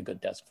 that'd be a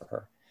good desk for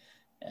her.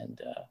 And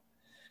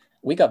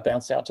we got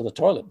bounced out to the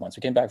toilet once.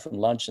 We came back from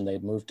lunch and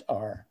they'd moved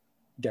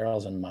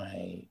Daryl's and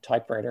my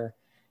typewriter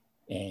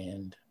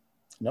and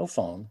no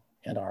phone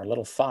and our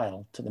little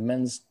file to the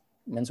men's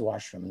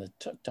washroom.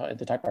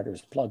 The typewriter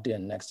was plugged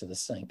in next to the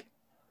sink.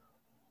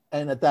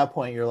 And at that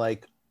point, you're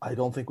like, I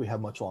don't think we have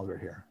much longer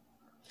here.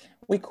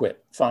 We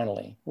quit,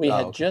 finally. We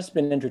had just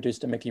been introduced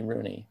to Mickey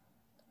Rooney.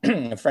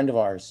 A friend of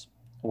ours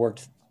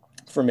worked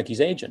for Mickey's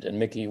agent, and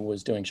Mickey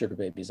was doing Sugar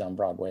Babies on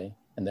Broadway.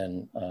 And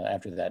then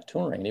after that,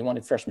 touring. And he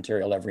wanted fresh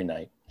material every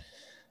night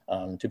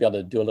to be able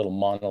to do a little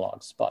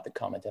monologue spot that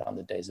commented on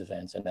the day's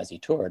events. And as he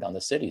toured on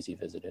the cities he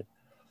visited.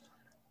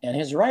 And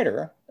his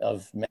writer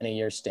of many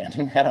years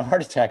standing had a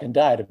heart attack and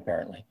died,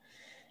 apparently.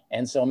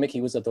 And so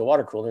Mickey was at the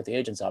water cooler at the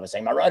agent's office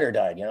saying, my writer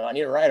died, I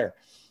need a writer.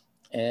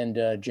 And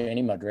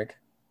Janie Mudrick,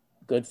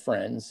 good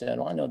friends, said,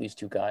 well, I know these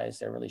 2 guys.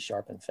 They're really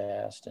sharp and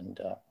fast. And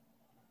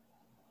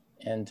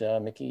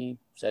Mickey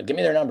said, give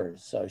me their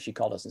numbers. So she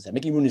called us and said,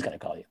 Mickey Rooney's going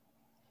to call you.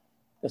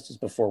 This was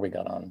before we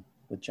got on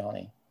with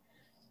Johnny.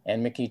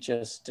 And Mickey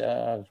just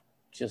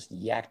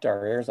yacked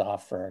our ears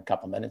off for a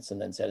couple minutes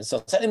and then said,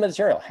 so send him the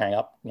material, hang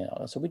up.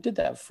 So we did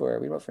that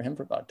we wrote for him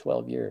for about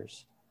 12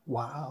 years.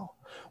 Wow.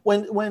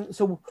 When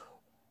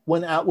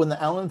the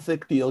Alan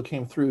Thicke deal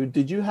came through,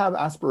 did you have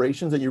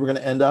aspirations that you were going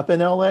to end up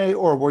in LA,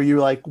 or were you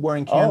like, we're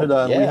in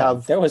Canada and we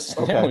have? There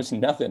was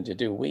nothing to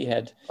do. We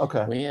had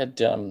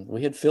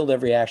filled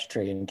every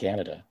ashtray in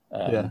Canada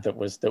that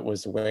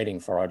was waiting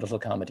for our little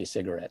comedy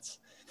cigarettes.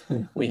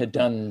 We had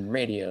done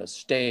radio,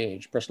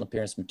 stage, personal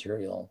appearance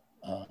material.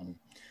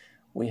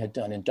 We had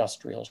done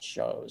industrial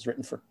shows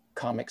written for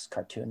comics,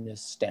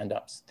 cartoonists,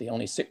 stand-ups, the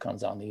only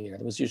sitcoms on the air.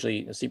 There was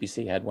usually,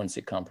 CBC had 1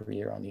 sitcom per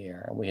year on the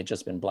air, and we had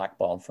just been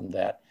blackballed from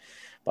that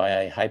by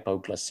a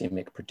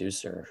hypoglycemic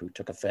producer who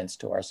took offense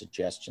to our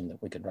suggestion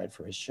that we could write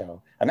for his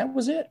show. And that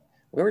was it.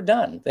 We were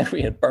done.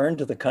 We had burned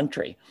the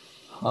country.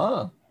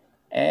 Huh.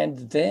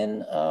 And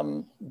then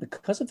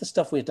because of the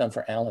stuff we had done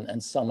for Alan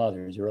and some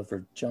others, we wrote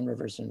for Joan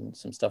Rivers and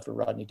some stuff for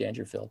Rodney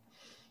Dangerfield,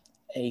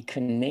 a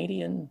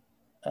Canadian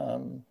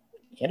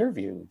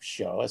interview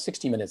show,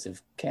 60 Minutes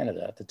of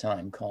Canada at the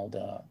time, called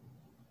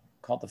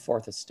the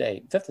Fifth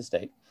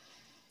Estate,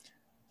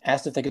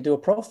 asked if they could do a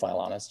profile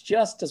on us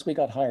just as we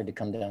got hired to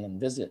come down and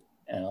visit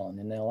Alan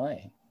in LA.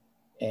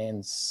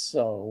 And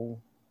so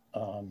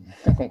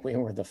we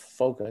were the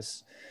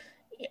focus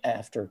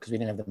because we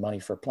didn't have the money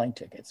for plane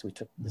tickets. We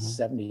took the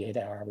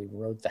 78-hour, we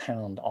rode the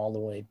Hound all the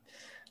way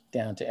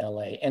down to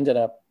LA, ended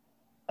up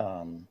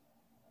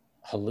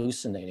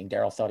hallucinating.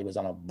 Daryl thought he was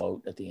on a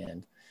boat at the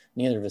end.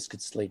 Neither of us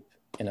could sleep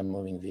in a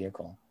moving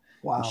vehicle.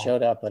 Wow. We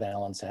showed up at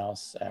Alan's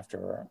house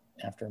after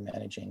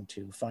managing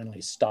to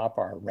finally stop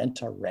our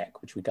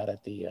rent-a-wreck, which we got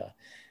at the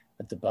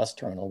bus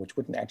terminal, which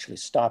wouldn't actually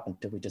stop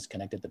until we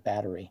disconnected the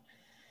battery.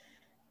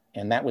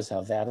 And that was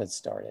how that had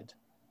started.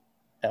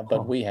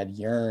 But we had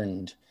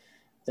yearned.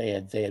 They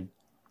had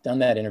done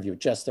that interview at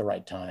just the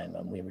right time.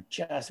 And we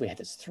had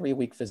this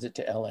 3-week visit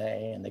to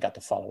LA, and they got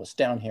to follow us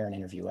down here and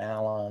interview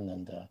Alan.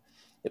 And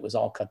it was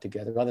all cut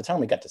together. By the time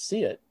we got to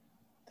see it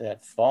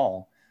that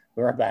fall,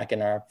 we were back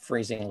in our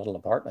freezing little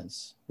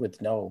apartments with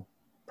no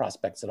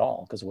prospects at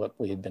all, because what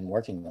we had been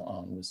working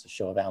on was a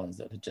show of Alan's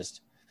that had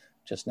just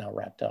now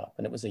wrapped up.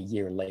 And it was a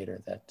year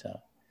later that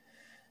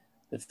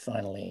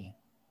finally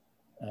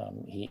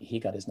He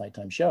got his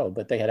nighttime show,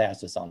 but they had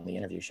asked us on the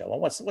interview show, well,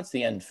 what's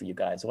the end for you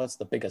guys? What's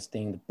the biggest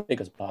thing, the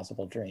biggest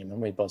possible dream?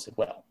 And we both said,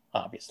 well,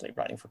 obviously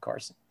writing for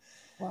Carson.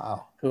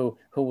 Wow. Who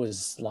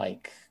was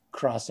like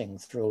crossing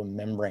through a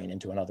membrane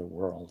into another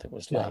world. It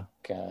was like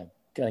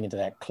going into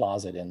that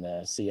closet in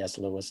the C.S.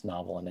 Lewis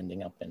novel and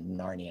ending up in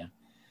Narnia.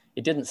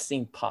 It didn't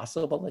seem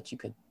possible that you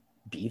could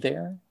be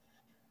there.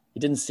 It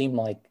didn't seem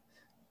like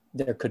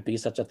there could be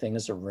such a thing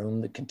as a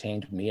room that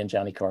contained me and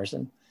Johnny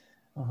Carson.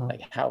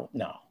 Like how?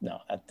 No,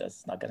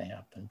 that's not going to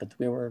happen. But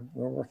we were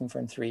working for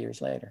him 3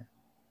 years later.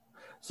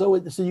 So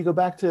you go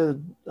back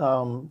to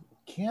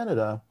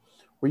Canada.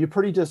 Were you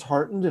pretty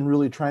disheartened and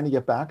really trying to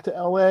get back to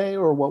LA,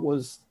 or what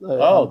was? The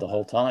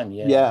whole time,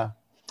 yeah. Yeah.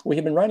 We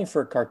had been writing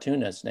for a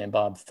cartoonist named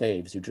Bob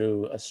Faves, who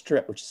drew a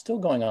strip, which is still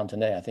going on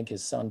today. I think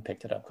his son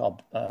picked it up,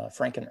 called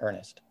Frank and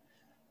Ernest.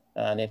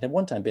 And it had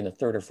one time been the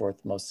third or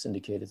fourth most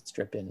syndicated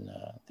strip in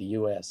the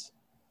U.S.,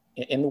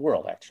 in the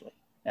world, actually,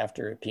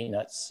 after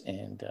Peanuts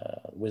and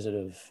Wizard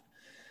of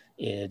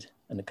Id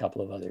and a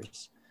couple of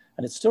others.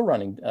 And it's still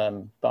running.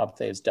 Bob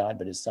Faves died,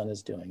 but his son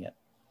is doing it.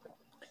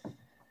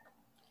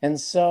 And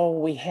so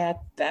we had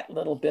that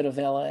little bit of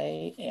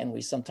LA, and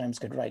we sometimes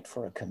could write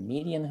for a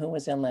comedian who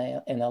was in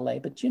LA,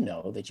 but you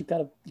know that you've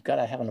got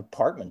to have an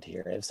apartment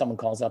here. If someone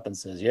calls up and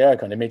says, yeah,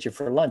 can I meet you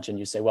for lunch? And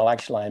you say, well,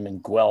 actually, I'm in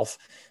Guelph.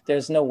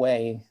 There's no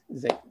way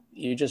that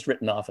you're just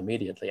written off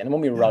immediately. And when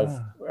we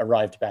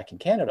arrived back in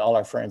Canada, all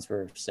our friends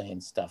were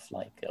saying stuff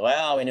like,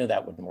 well, we knew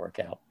that wouldn't work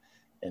out.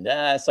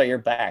 And so you're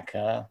back,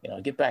 huh? You know,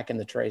 get back in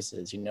the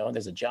traces. You know,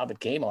 there's a job at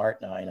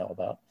Kmart now I know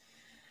about.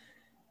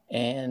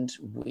 And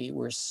we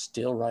were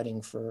still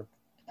writing for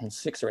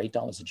 $6 or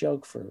 $8 a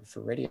joke for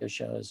radio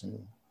shows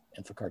and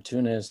for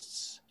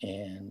cartoonists,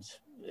 and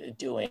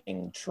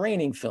doing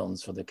training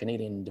films for the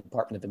Canadian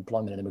Department of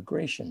Employment and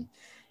Immigration,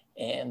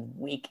 and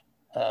week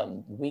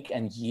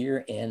and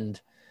year end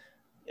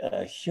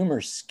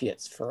humor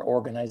skits for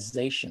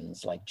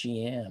organizations like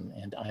GM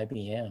and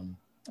IBM,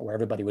 where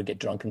everybody would get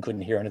drunk and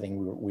couldn't hear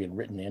anything we had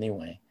written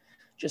anyway,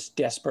 just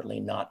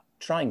desperately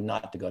trying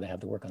not to go to have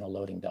to work on a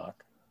loading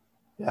dock.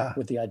 Yeah.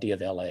 With the idea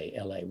of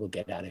LA, we'll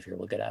get out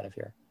of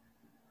here.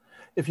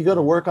 If you go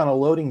to work on a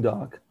loading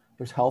dock,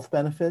 there's health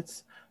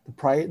benefits.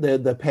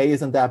 The pay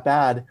isn't that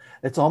bad.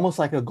 It's almost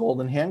like a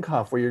golden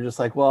handcuff where you're just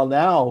like, well,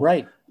 now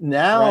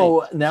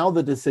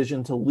the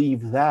decision to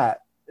leave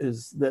that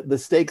is that the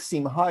stakes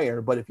seem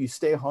higher, but if you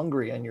stay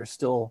hungry and you're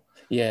still,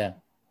 you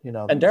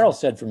know. And Daryl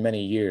said for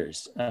many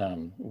years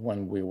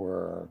when we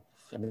were,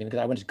 because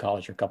I went to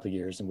college for a couple of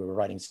years and we were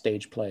writing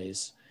stage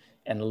plays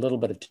and a little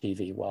bit of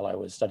TV while I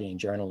was studying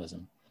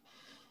journalism.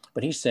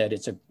 But he said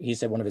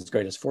one of his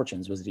greatest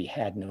fortunes was that he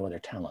had no other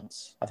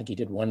talents. I think he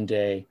did one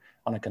day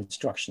on a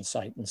construction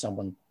site and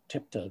someone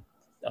tipped a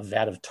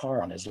vat of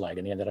tar on his leg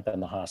and he ended up in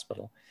the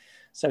hospital.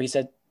 So he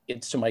said,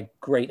 it's to my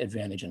great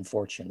advantage and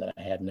fortune that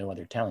I had no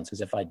other talents,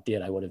 because if I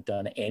did, I would have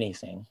done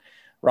anything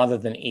rather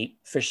than eat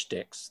fish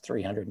sticks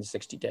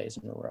 360 days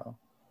in a row.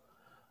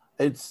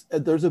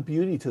 There's a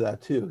beauty to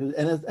that too.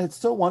 And it's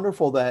so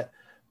wonderful that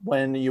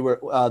when you were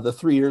the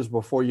 3 years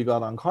before you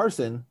got on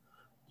Carson,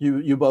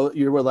 you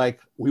were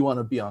like, we want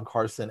to be on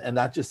Carson, and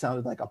that just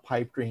sounded like a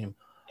pipe dream.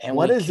 And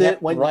what is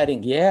it when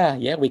writing?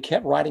 We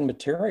kept writing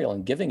material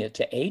and giving it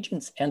to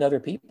agents and other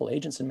people,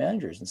 agents and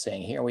managers, and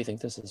saying, here, we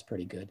think this is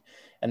pretty good,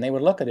 and they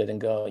would look at it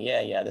and go,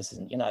 this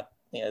isn't.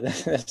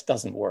 This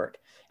doesn't work.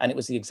 And it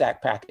was the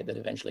exact packet that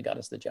eventually got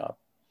us the job.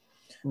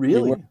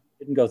 Really, we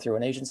didn't go through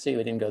an agency.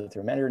 We didn't go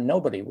through a manager.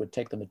 Nobody would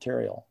take the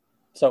material.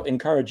 So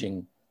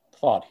encouraging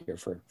thought here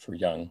for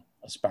young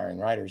aspiring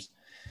writers.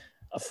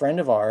 A friend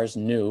of ours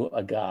knew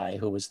a guy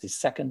who was the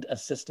second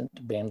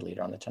assistant band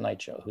leader on the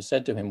Tonight Show, who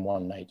said to him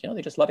one night,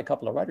 they just let a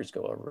couple of writers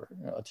go over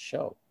at the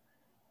show.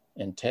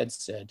 And Ted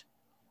said,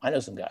 I know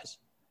some guys.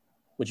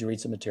 Would you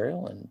read some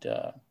material?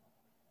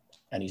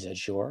 And he said,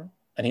 sure.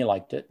 And he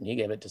liked it, and he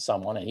gave it to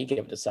someone, and he gave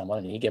it to someone,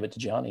 and he gave it to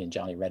Johnny, and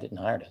Johnny read it and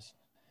hired us.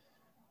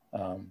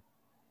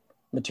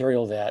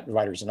 Material that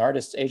Writers and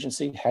Artists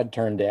Agency had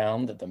turned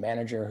down, that the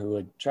manager who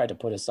had tried to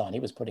put us on, he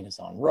was putting us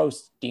on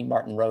roasts, Dean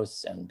Martin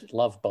roasts, and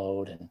Love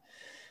Boat, and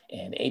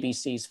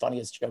ABC's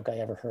Funniest Joke I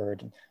Ever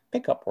Heard, and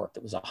pickup work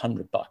that was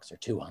 $100 or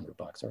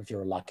 $200, or if you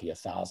were lucky,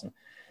 $1,000.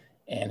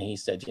 And he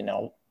said,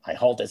 I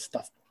hold this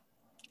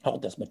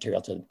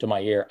material to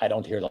my ear. I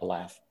don't hear the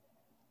laugh.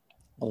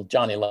 Well,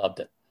 Johnny loved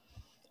it.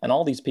 And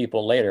all these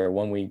people later,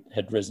 when we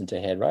had risen to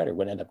head writer,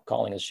 would end up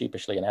calling us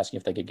sheepishly and asking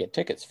if they could get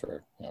tickets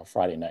for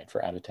Friday night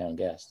for out-of-town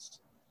guests.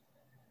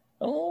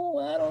 Oh,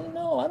 I don't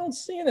know. I don't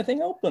see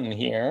anything open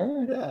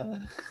here.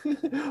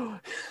 Yeah,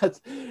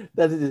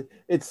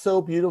 it's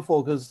so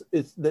beautiful because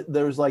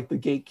there's like the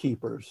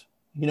gatekeepers,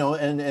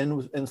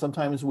 and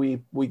sometimes we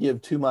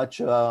give too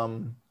much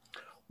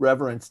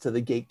reverence to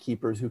the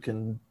gatekeepers who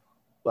can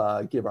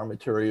give our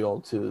material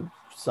to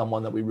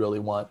someone that we really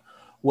want.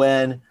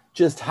 When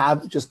just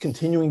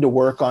continuing to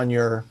work on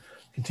your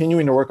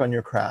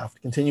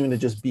craft, continuing to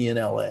just be in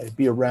LA,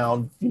 be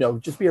around,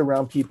 just be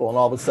around people, and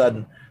all of a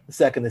sudden the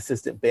second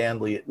assistant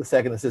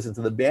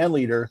to the band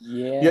leader,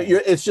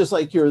 it's just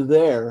like you're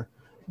there,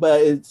 but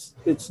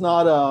it's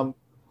not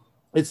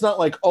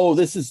like, oh,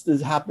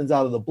 this happens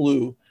out of the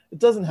blue. It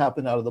doesn't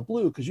happen out of the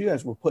blue because you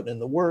guys were putting in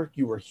the work.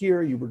 You were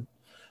here.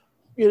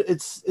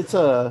 It's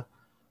a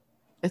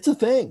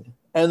thing.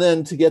 And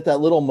then to get that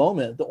little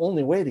moment, the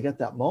only way to get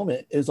that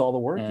moment is all the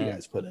work you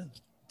guys put in.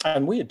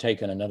 And we had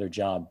taken another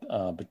job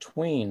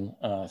between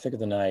Thick of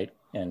the Night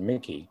and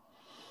Mickey.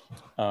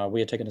 We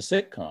had taken a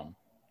sitcom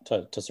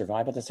to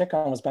survive, but the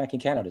sitcom was back in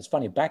Canada. It's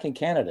funny, back in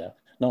Canada,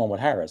 no one would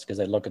hire us because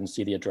they'd look and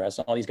see the address.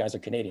 All these guys are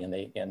Canadian,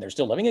 and they're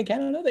still living in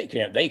Canada. They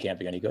can't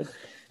be any good.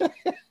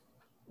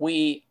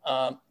 We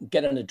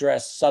get an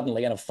address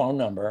suddenly and a phone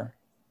number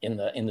in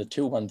the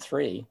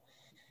 213.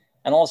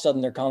 And all of a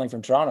sudden they're calling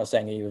from Toronto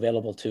saying, are you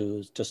available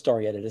to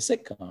story edit a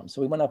sitcom?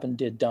 So we went up and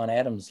did Don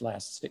Adams'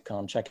 last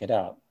sitcom, Check It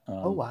Out.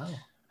 Oh, wow.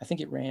 I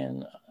think it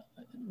ran,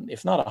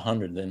 if not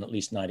 100, then at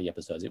least 90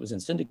 episodes. It was in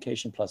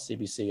syndication plus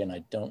CBC, and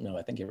I don't know,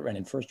 I think it ran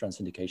in first run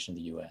syndication in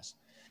the US.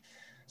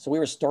 So we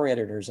were story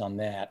editors on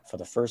that for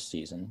the first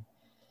season.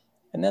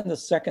 And then the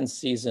second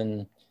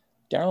season,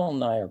 Daryl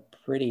and I are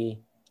pretty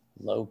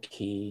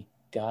low-key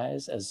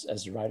guys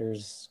as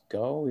writers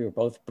go. We were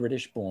both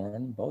British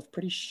born, both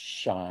pretty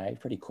shy,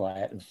 pretty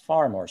quiet, and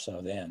far more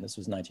so then. This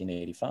was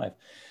 1985.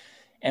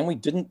 And we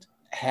didn't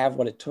have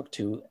what it took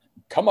to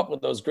come up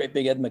with those great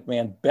big Ed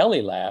McMahon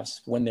belly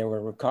laughs when they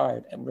were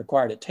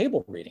required at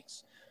table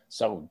readings.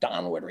 So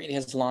Don would read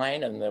his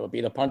line and there would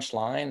be the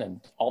punchline and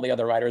all the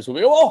other writers would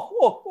be,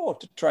 oh,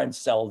 to try and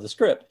sell the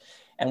script.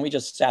 And we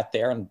just sat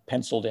there and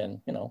penciled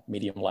in,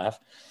 medium laugh.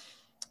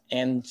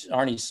 And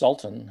Arnie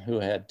Sultan, who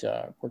had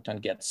worked on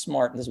Get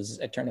Smart, and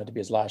it turned out to be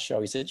his last show,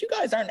 he said, you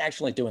guys aren't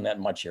actually doing that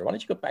much here. Why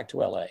don't you go back to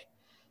LA?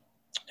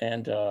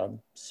 And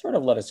sort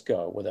of let us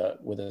go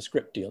with a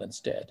script deal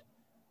instead.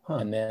 Huh.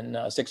 And then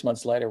 6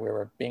 months later, we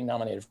were being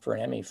nominated for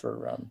an Emmy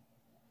for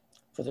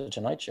The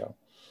Tonight Show.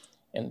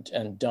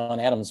 And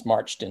Don Adams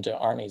marched into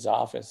Arnie's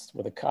office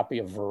with a copy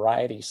of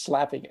Variety,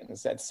 slapping it and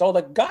said, so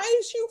the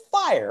guys you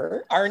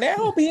fire are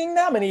now being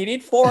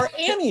nominated for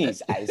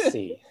Emmys, I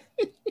see.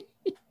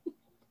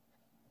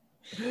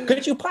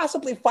 Could you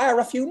possibly fire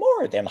a few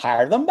more, then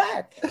hire them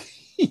back?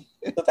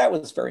 But that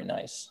was very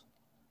nice.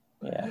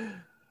 Yeah.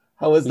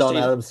 How was Don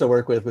Adams to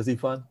work with? Was he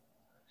fun?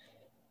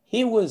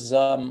 He was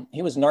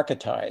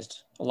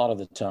narcotized a lot of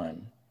the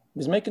time. He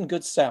was making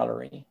good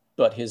salary,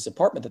 but his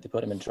apartment that they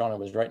put him in Toronto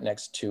was right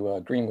next to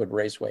Greenwood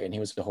Raceway, and he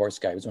was the horse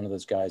guy. He was one of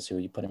those guys who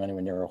you put him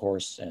anywhere near a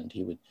horse, and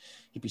he'd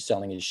be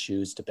selling his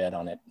shoes to bet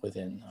on it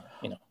within,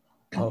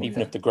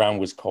 even if the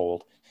ground was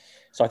cold.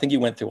 So I think he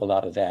went through a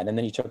lot of that, and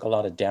then he took a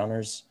lot of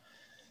downers.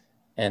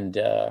 And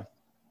I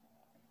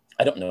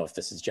don't know if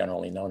this is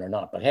generally known or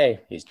not, but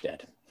hey, he's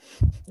dead.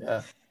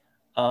 Yeah.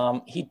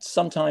 He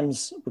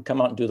sometimes would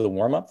come out and do the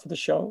warm-up for the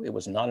show. It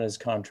was not in his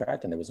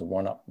contract, and there was a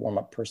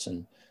warm-up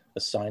person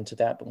assigned to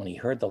that. But when he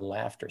heard the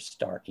laughter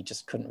start, he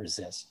just couldn't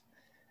resist.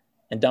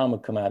 And Don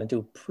would come out and do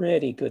a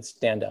pretty good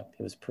stand-up.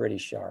 He was pretty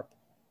sharp.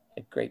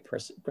 A great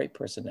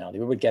personality.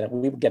 We would get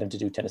him to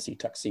do Tennessee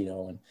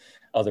Tuxedo and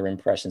other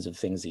impressions of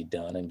things he'd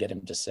done, and get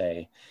him to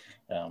say,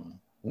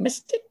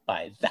 missed it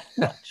by that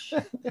much.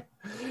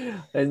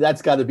 And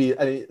that's got to be,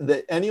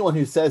 anyone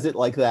who says it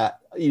like that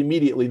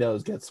immediately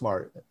knows Get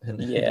Smart.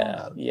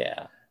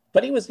 Yeah.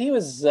 But he was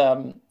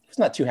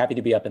not too happy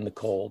to be up in the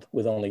cold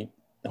with only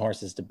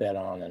horses to bet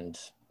on and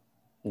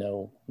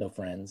no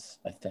friends,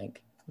 I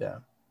think. Yeah.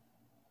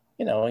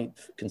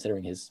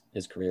 Considering his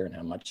career and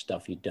how much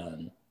stuff he'd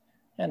done.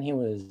 And he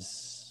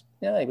was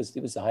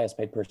the highest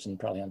paid person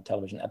probably on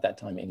television at that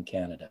time in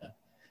Canada.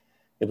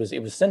 It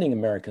was sending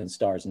American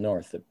stars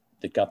north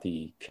that got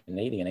the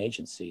Canadian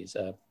agencies,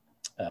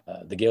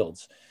 the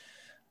guilds,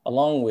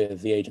 along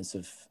with the agents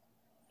of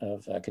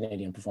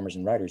Canadian performers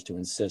and writers, to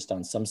insist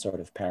on some sort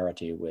of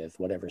parity with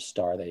whatever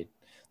star they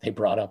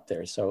brought up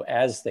there. So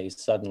as they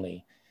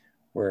suddenly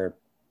were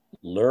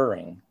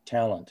luring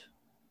talent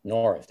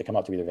north to come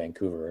up to either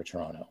Vancouver or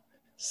Toronto,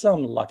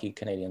 some lucky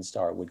Canadian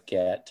star would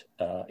get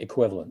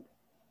equivalent.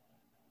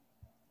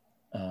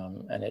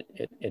 And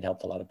it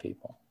helped a lot of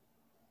people.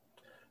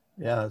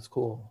 Yeah, that's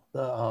cool. I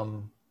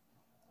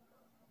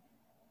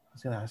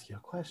was going to ask you a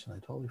question. I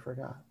totally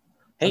forgot.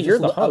 Hey, you're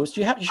the host.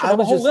 You should have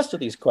a whole list of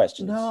these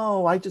questions.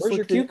 No, I just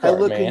look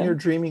in your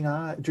dreamy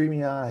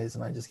eyes,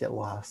 and I just get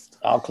lost.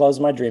 I'll close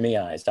my dreamy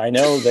eyes. I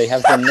know they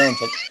have been known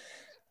to.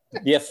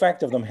 The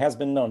effect of them has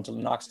been known to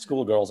knock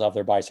schoolgirls off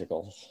their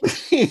bicycles.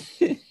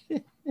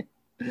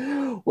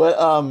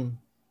 Well,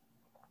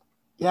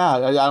 yeah,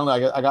 I don't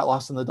know. I got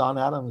lost in the Don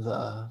Adams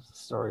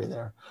story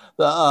there.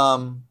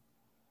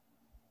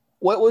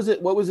 What was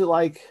it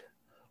like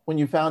when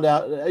you found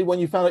out you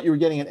were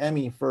getting an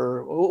Emmy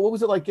for? What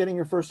was it like getting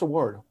your first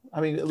award? I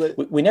mean,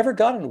 we never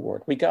got an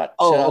award. We got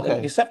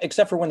okay.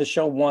 Except for when the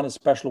show won a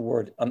special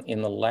award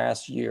in the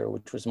last year,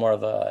 which was more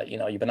of a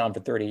you've been on for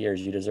 30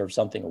 years, you deserve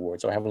something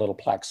award. So I have a little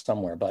plaque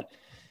somewhere. But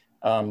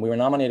we were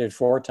nominated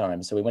 4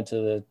 times, so we went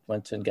to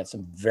get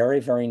some very,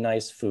 very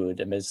nice food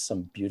amidst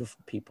some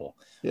beautiful people.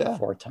 Yeah.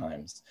 4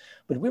 times.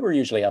 But we were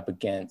usually up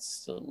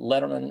against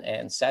Letterman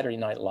and Saturday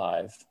Night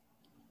Live,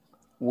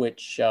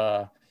 which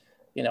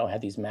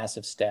had these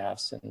massive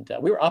staffs, and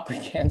we were up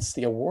against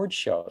the award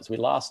shows. We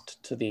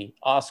lost to the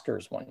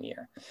Oscars one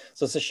year.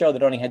 So it's a show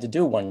that only had to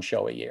do one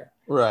show a year.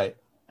 Right.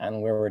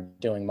 And we were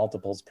doing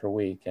multiples per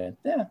week, and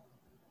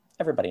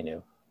everybody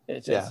knew.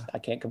 It's just, I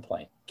can't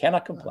complain.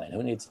 Cannot complain.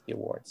 Who needs the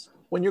awards?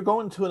 When you're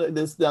going to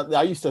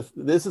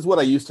this is what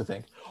I used to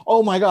think.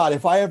 Oh my God,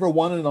 if I ever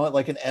won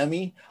an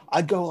Emmy,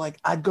 I'd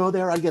go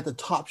there, I'd get the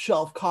top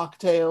shelf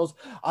cocktails,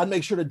 I'd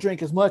make sure to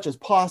drink as much as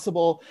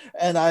possible.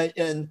 But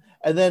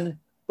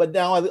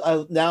now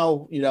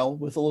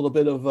with a little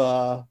bit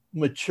of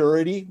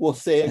maturity, we'll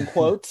say in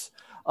quotes,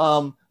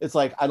 it's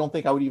like I don't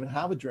think I would even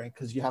have a drink,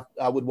 because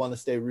I would want to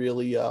stay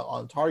really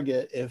on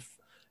target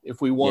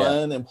if we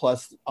won, and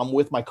plus I'm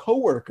with my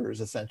coworkers.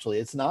 Essentially,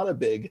 it's not a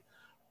big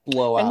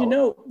blowout.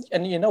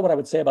 And you know what I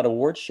would say about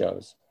award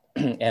shows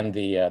and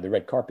the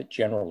red carpet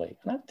generally,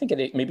 and I think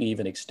it maybe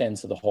even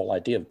extends to the whole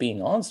idea of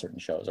being on certain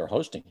shows or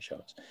hosting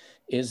shows,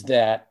 is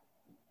that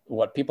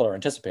what people are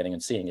anticipating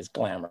and seeing is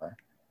glamour.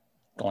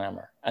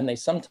 And they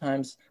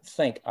sometimes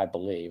think, I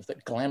believe,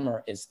 that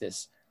glamour is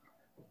this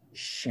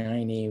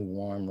shiny,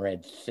 warm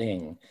red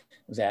thing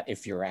that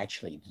if you're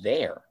actually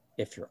there,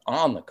 if you're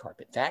on the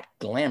carpet, that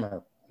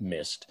glamour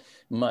mist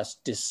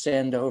must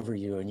descend over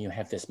you, and you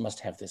must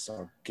have this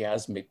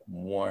orgasmic,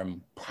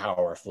 warm,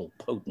 powerful,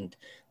 potent,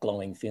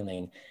 glowing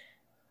feeling.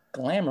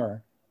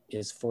 Glamour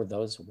is for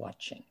those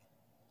watching.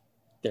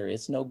 There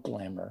is no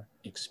glamour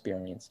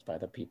experienced by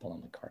the people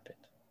on the carpet.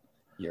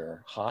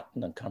 You're hot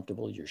and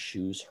uncomfortable, your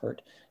shoes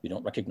hurt, you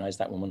don't recognize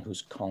that woman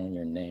who's calling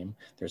your name.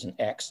 There's an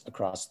ex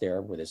across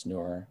there with his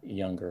newer,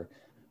 younger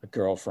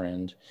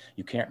girlfriend.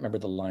 You can't remember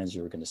the lines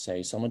you were going to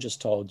say. Someone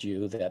just told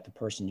you that the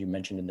person you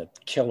mentioned in the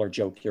killer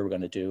joke you were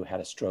going to do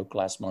had a stroke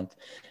last month,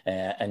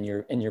 and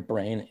your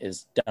brain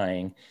is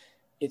dying.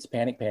 It's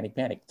panic, panic,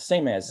 panic.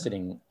 Same as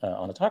sitting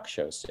on a talk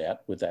show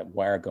set with that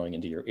wire going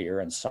into your ear,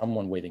 and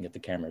someone waving at the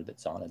camera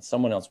that's on, and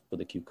someone else with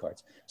the cue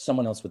cards,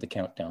 someone else with the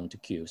countdown to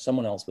cue,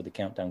 someone else with the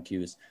countdown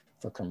cues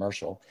for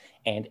commercial,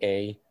 and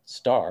a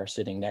star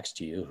sitting next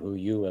to you who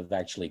you have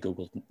actually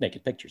Googled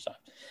naked pictures of.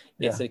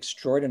 It's an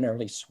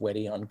extraordinarily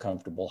sweaty,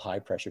 uncomfortable, high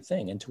pressure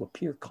thing. And to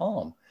appear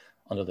calm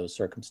under those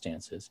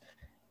circumstances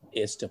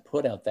is to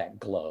put out that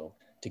glow,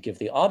 to give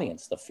the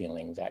audience the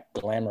feeling that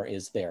glamour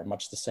is there,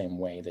 much the same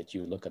way that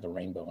you look at the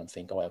rainbow and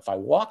think, oh, if I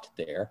walked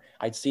there,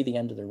 I'd see the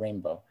end of the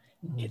rainbow.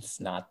 It's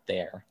not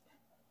there.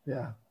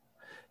 Yeah.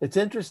 It's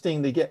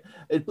interesting to get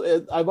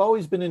it. I've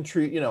always been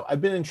intrigued.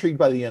 I've been intrigued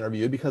by the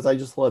interview because I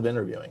just love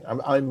interviewing.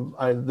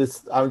 I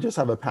just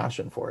have a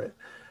passion for it.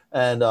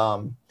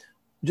 And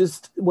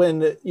just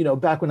when,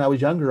 back when I was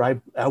younger, I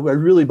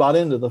really bought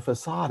into the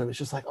facade. It was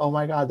just like, oh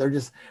my God, they're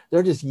just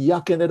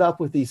yucking it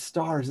up with these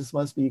stars. This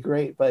must be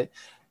great. But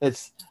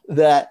it's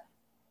that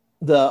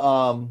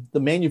the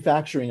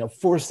manufacturing of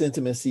forced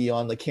intimacy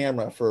on the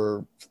camera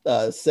for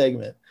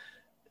segment,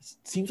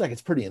 seems like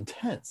it's pretty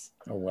intense.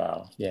 Oh,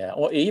 wow. Yeah.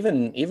 Well,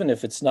 even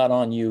if it's not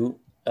on you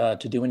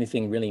to do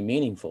anything really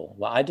meaningful.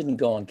 Well, I didn't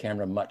go on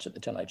camera much at the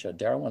Tonight Show.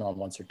 Darryl went on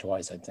once or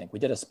twice, I think. We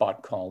did a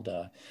spot called,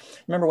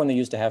 remember when they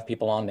used to have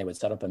people on, they would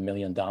set up 1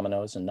 million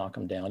dominoes and knock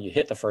them down. You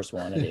hit the first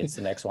one and it's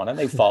the next one, and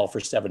they fall for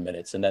 7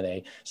 minutes, and then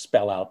they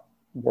spell out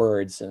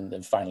words, and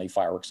then finally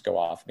fireworks go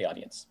off and the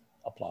audience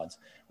applauds.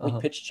 We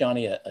pitched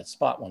Johnny a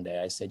spot one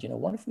day. I said,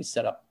 what if we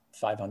set up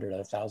 500 or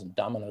 1,000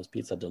 Domino's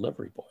Pizza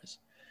delivery boys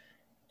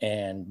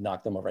and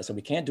knock them over? I said,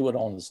 we can't do it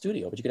all in the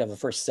studio, but you could have the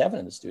first 7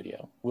 in the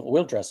studio.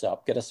 We'll dress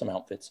up, get us some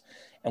outfits,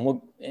 and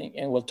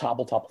we'll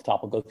topple,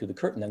 go through the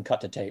curtain, then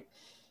cut to tape.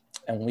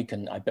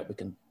 And I bet we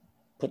can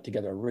put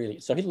together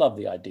so he loved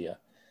the idea.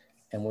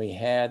 And we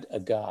had a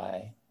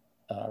guy,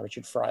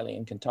 Richard Friley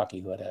in Kentucky,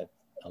 who had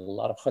a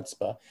lot of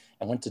chutzpah,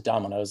 and went to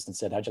Domino's and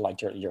said, how'd you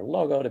like your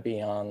logo to be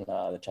on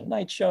the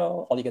Tonight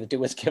Show? All you got to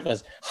do is give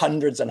us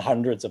hundreds and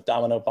hundreds of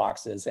domino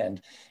boxes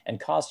and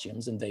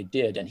costumes. And they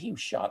did. And he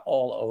shot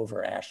all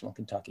over Asheville,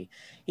 Kentucky.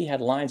 He had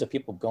lines of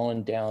people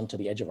going down to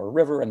the edge of a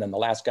river, and then the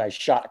last guy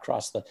shot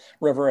across the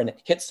river and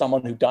hit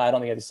someone who died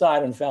on the other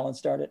side and fell and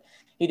started.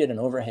 He did an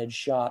overhead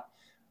shot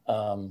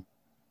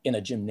in a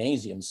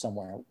gymnasium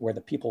somewhere where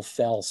the people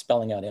fell,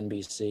 spelling out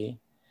NBC.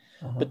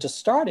 But to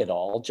start it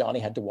all,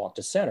 Johnny had to walk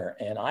to center,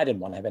 and I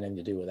didn't want to have anything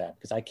to do with that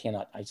because I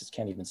just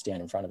can't even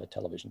stand in front of a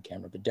television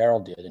camera. But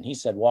Darryl did, and he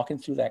said walking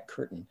through that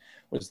curtain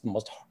was the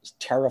most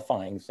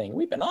terrifying thing.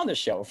 We've been on the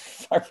show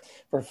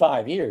for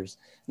 5 years.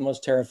 The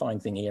most terrifying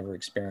thing he ever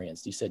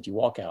experienced. He said, you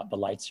walk out, the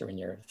lights are in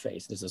your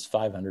face. There's this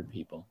 500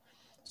 people.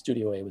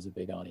 Studio A was a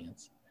big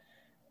audience.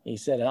 He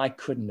said, and I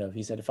couldn't have.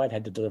 He said, if I'd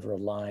had to deliver a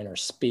line or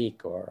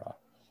speak or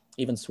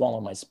even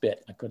swallow my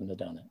spit, I couldn't have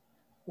done it.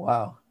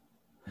 Wow.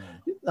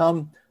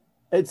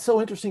 It's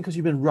so interesting because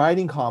you've been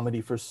writing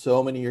comedy for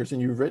so many years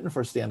and you've written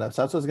for stand-ups.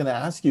 That's what I was going to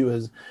ask you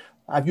is,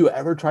 have you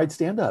ever tried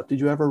stand-up? Did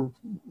you ever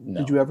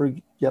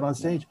get on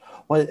stage?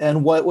 Why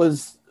didn't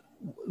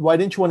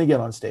you want to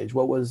get on stage?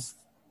 Why was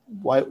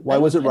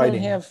it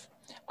writing?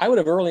 I would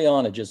have early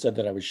on had just said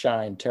that I was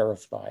shy and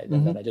terrified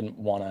and that I didn't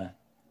want to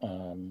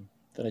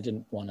that I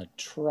didn't want to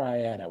try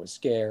it. I was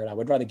scared. I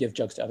would rather give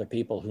jokes to other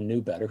people who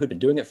knew better, who'd been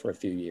doing it for a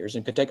few years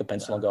and could take a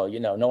pencil and go, you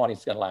know, no audience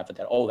is going to laugh at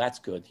that. Oh, that's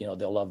good. You know,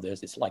 they'll love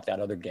this. It's like that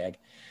other gag.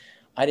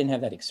 I didn't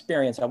have that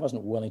experience. I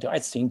wasn't willing to.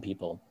 I'd seen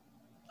people.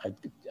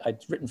 I'd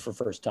written for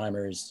first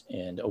timers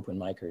and open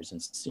micers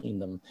and seen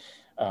them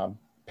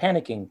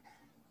panicking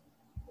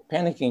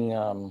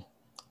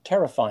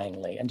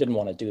terrifyingly, and didn't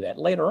want to do that.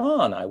 Later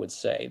on, I would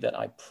say that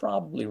I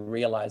probably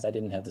realized I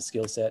didn't have the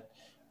skill set.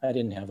 I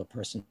didn't have a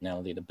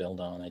personality to build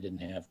on. I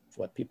didn't have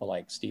what people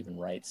like Stephen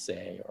Wright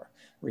say, or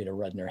Rita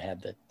Rudner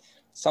had, that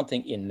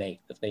something innate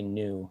that they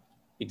knew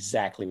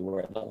exactly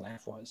where the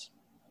laugh was.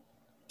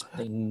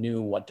 They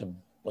knew what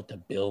to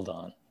build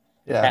on.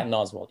 Yeah. Patton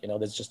Oswalt, you know,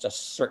 there's just a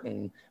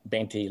certain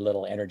banty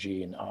little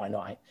energy, and I know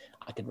I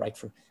could write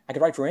for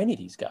any of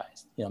these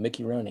guys. You know,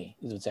 Mickey Rooney,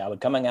 he would say, I was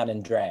coming out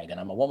in drag, and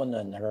I'm a woman,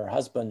 and her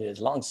husband is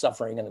long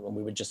suffering, and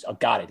we would just,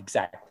 got it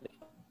exactly.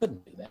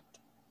 Couldn't do that.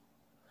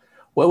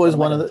 What was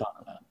one of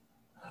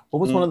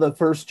the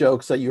first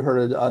jokes that you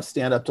heard a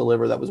stand-up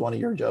deliver that was one of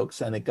your jokes,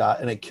 and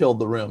it killed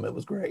the room? It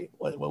was great.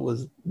 What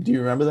was? Do you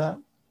remember that?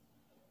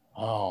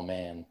 Oh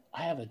man,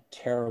 I have a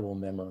terrible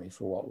memory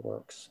for what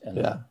works, and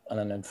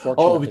an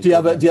unfortunate. Oh, do you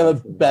have a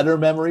better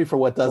memory for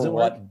what doesn't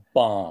work? What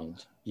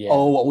bombed? Yeah.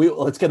 Oh,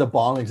 let's get a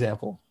bomb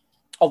example.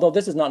 Although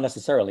this is not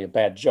necessarily a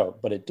bad joke,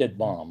 but it did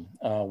bomb.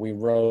 We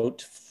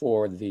wrote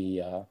for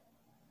the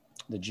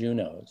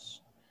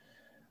Junos,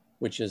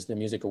 which is the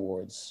music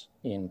awards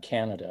in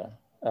Canada,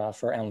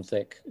 for Alan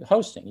Thicke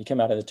hosting. He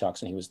came out of the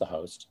Tux and he was the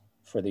host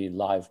for the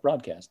live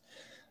broadcast.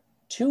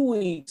 2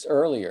 weeks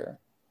earlier,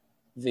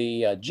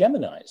 the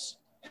Geminis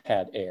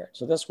had aired.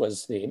 So this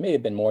was it may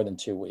have been more than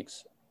 2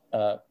 weeks.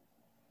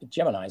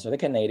 Geminis are the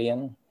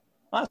Canadian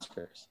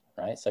Oscars,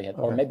 right? So you had,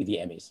 or maybe the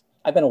Emmys.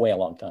 I've been away a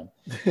long time.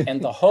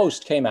 And the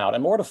host came out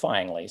and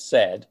mortifyingly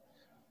said,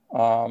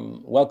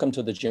 welcome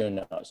to the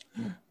Junos.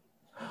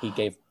 He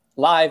gave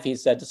live, he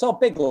said, so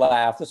big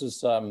laugh. This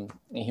was,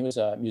 he was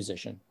a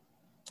musician.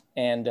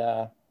 And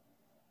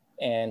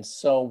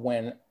so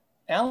when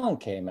Alan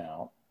came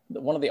out,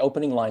 one of the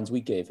opening lines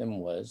we gave him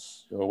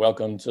was,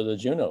 welcome to the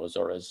Junos,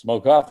 or as Mo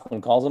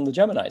Kaufman calls them, the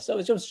Gemini. So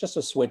it was just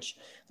a switch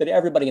that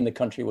everybody in the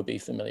country would be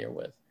familiar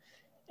with.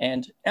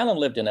 And Alan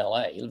lived in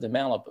LA, he lived in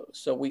Malibu.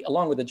 So we,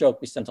 along with the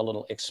joke, we sent a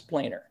little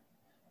explainer.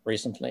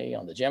 Recently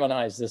on the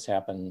Geminis, this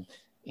happened.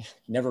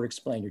 Never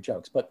explain your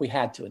jokes, but we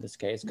had to in this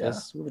case,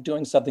 because we were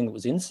doing something that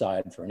was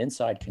inside for an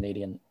inside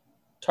Canadian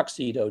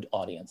tuxedoed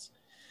audience.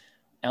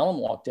 Alan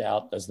walked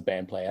out as the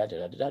band played,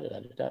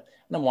 and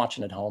I'm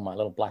watching at home, my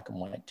little black and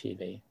white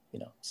TV, you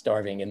know,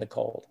 starving in the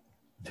cold,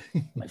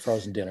 my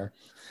frozen dinner.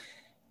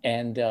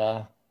 And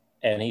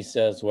he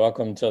says,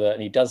 welcome to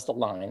and he does the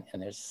line,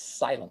 and there's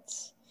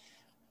silence.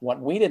 What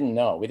we didn't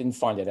know, we didn't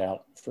find it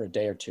out for a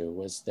day or two,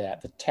 was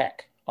that the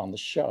tech on the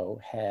show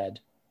had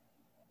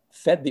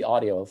fed the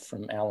audio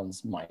from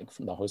Alan's mic,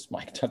 from the host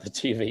mic to the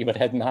TV, but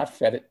had not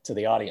fed it to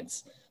the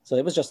audience. So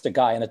it was just a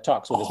guy in a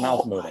tux with his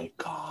mouth moving. Oh my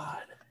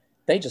God.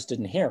 They just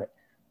didn't hear it.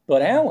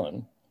 But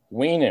Alan,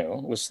 we knew,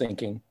 was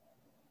thinking,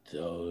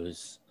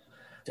 those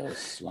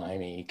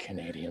slimy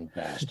Canadian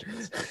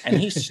bastards. And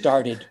he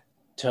started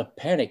to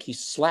panic. He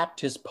slapped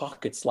his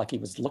pockets like he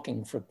was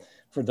looking for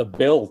the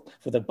bill,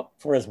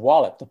 for his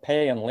wallet to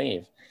pay and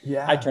leave.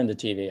 Yeah. I turned the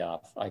TV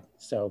off.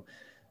 So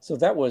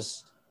that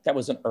was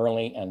an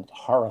early and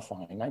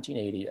horrifying,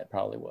 1980 that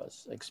probably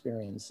was,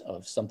 experience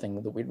of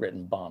something that we'd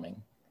written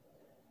bombing.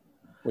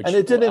 And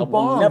it didn't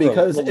bomb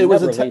because it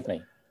was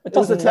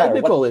a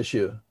technical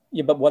issue.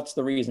 Yeah, but what's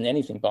the reason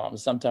anything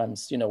bombs?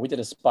 Sometimes, you know, we did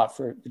a spot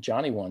for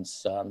Johnny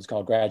once. It was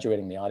called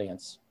Graduating the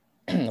Audience,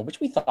 which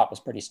we thought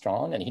was pretty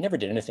strong. And he never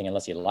did anything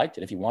unless he liked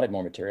it. If he wanted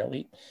more material,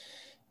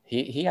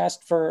 he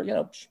asked for, you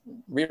know,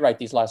 rewrite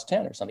these last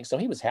 10 or something. So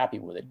he was happy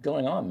with it.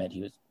 Going on meant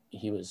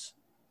he was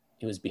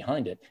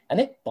behind it, and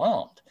it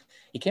bombed.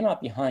 He came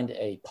out behind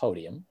a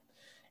podium,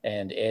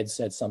 and Ed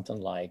said something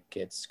like,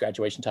 it's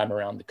graduation time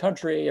around the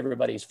country.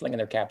 Everybody's flinging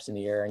their caps in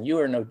the air, and you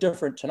are no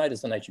different. Tonight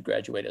is the night you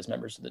graduate as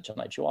members of the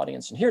Tonight Show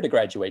audience. And here to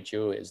graduate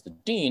you is the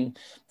Dean,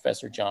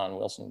 Professor John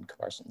Wilson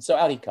Carson. So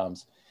out he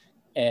comes,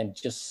 and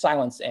just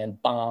silence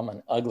and bomb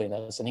and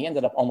ugliness. And he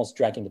ended up almost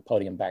dragging the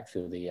podium back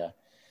through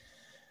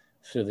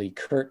the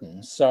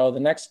curtain. So the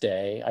next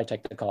day, I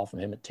take the call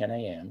from him at 10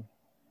 a.m.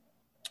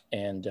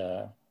 And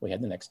we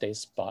had the next day's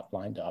spot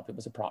lined up. It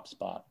was a prop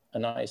spot.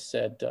 And I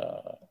said,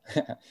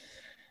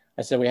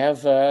 we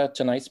have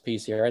tonight's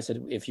piece here. I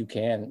said, if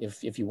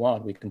you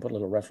want, we can put a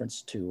little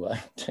reference to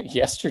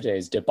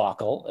yesterday's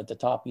debacle at the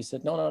top. He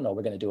said, no,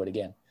 we're going to do it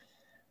again.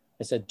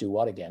 I said, do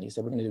what again? He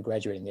said, we're going to do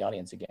Graduating the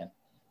Audience again.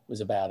 It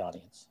was a bad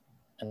audience.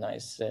 And I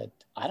said,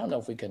 I don't know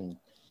if we can,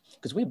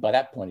 because we, by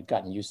that point, had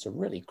gotten used to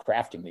really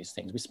crafting these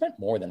things. We spent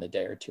more than a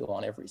day or two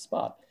on every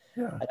spot.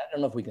 Yeah. I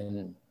don't know if we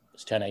can.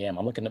 It's 10 a.m.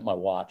 I'm looking at my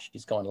watch.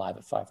 He's going live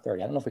at 5:30. I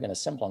don't know if we can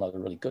assemble another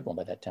really good one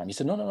by that time. He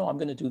said, no, I'm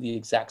going to do the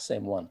exact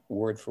same one,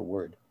 word for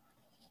word.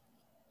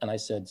 And I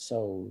said,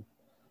 so do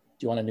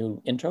you want a new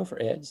intro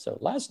for Ed? So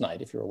last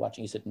night, if you were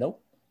watching, he said,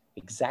 nope,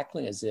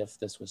 exactly as if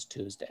this was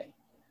Tuesday.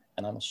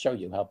 And I'm going to show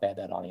you how bad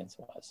that audience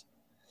was.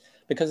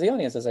 because the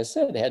audience, as I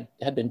said,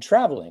 had been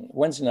traveling.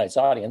 Wednesday night's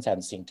audience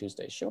hadn't seen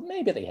Tuesday's show.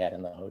 Maybe they had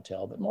in the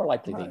hotel, but more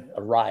likely they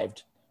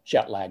arrived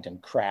jet lagged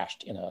and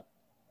crashed in a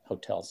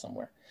hotel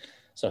somewhere.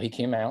 So he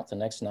came out the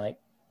next night.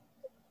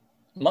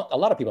 A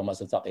lot of people must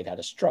have thought they'd had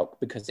a stroke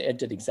because Ed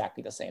did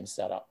exactly the same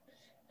setup.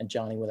 And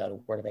Johnny, without a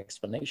word of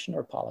explanation or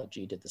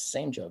apology, did the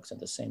same jokes in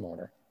the same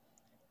order.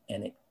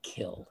 And it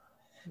killed.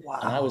 Wow.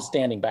 And I was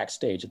standing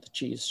backstage at the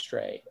cheese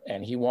tray,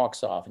 and he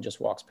walks off and just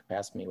walks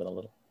past me with a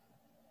little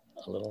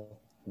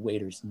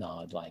waiter's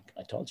nod, like,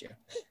 I told you.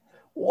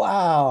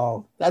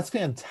 Wow, that's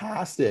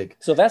fantastic.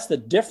 So that's the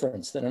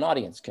difference that an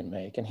audience can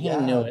make, and he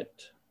knew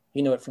it.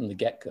 He knew it from the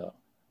get-go.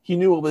 He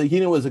knew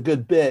it was a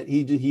good bit.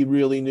 He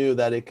really knew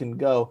that it can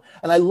go,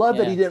 and I love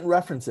that he didn't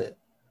reference it.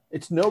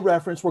 It's no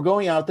reference. We're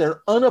going out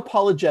there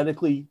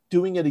unapologetically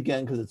doing it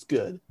again because it's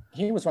good.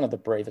 He was one of the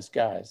bravest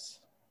guys.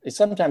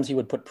 Sometimes he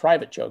would put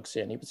private jokes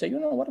in. He would say, you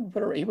know what?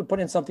 He would put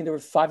in something. There were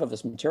 5 of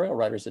us material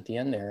writers at the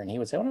end there, and he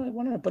would say, I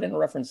want to put in a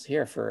reference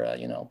here for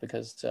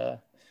because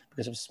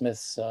of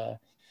Smith's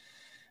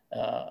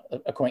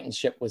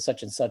acquaintanceship with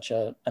such and such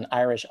an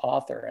Irish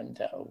author, and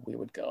we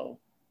would go,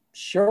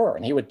 sure,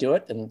 and he would do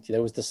it, and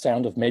there was the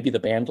sound of maybe the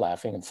band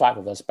laughing and 5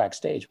 of us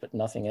backstage, but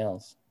nothing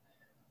else.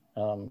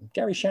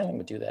 Gary Shandling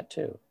would do that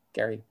too.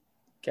 Gary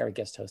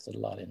guest hosted a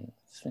lot in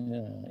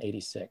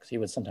 '86. He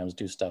would sometimes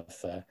do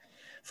stuff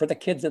for the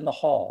kids in the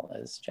hall,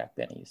 as Jack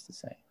Benny used to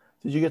say.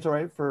 Did you get to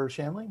write for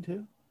Shandling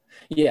too?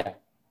 Yeah.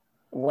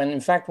 When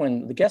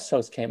the guest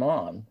host came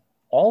on,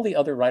 all the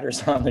other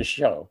writers on the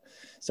show,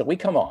 so we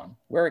come on,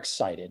 we're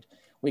excited,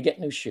 we get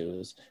new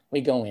shoes,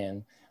 we go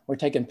in, we're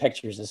taking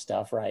pictures of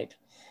stuff, right?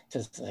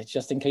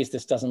 Just in case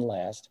this doesn't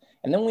last.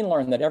 And then we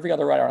learn that every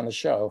other writer on the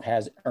show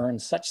has earned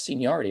such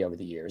seniority over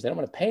the years. They don't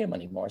want to pay him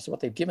anymore. So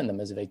what they've given them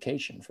is a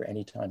vacation for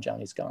any time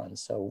Johnny's gone.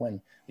 So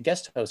when the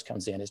guest host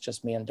comes in, it's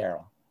just me and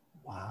Daryl.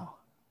 Wow.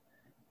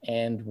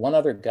 And one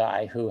other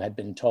guy who had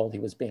been told he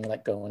was being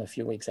let go in a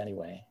few weeks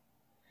anyway.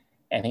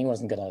 And he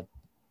wasn't going to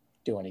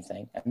do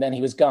anything. And then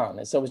he was gone.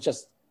 And so it was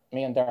just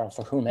me and Daryl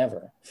for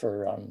whomever.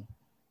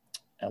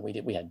 And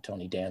we had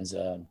Tony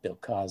Danza, Bill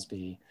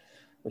Cosby.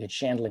 We had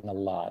Shandling a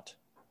lot.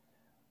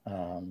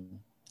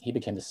 He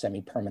became the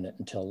semi-permanent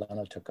until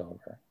Leno took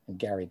over, and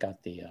Gary got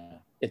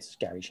It's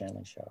Gary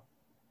Shandling Show.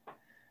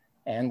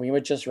 And we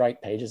would just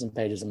write pages and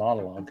pages of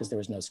monologue because there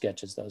was no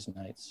sketches those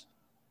nights.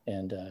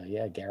 And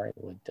Gary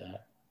would,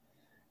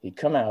 he'd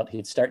come out,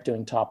 he'd start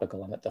doing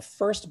topical, and at the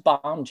first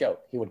bomb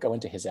joke, he would go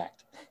into his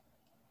act.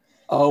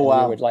 Oh,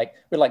 and wow.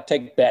 We'd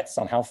take bets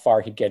on how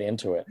far he'd get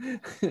into it.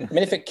 I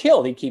mean, if it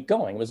killed, he'd keep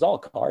going. It was all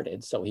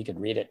carded, so he could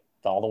read it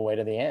all the way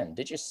to the end.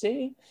 Did you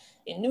see?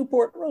 In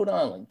Newport, Rhode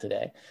Island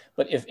today.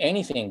 But if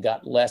anything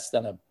got less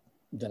than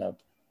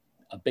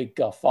a big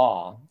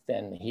guffaw,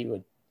 then he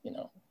would,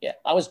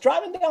 I was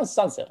driving down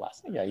Sunset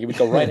last night. Yeah, he would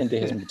go right into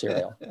his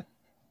material.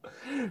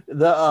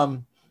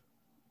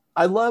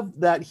 I love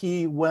that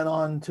he went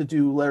on to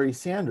do Larry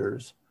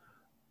Sanders,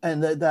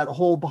 and that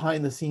whole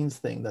behind the scenes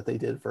thing that they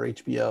did for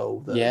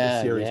HBO, the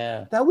series.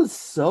 Yeah. That was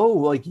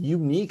so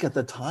unique at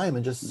the time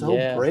and just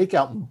so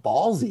breakout and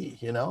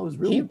ballsy, it was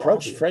really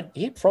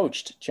He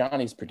approached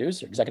Johnny's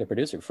executive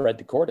producer, Fred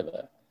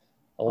DeCordova,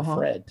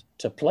 Fred,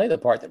 to play the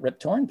part that Rip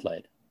Torn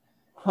played.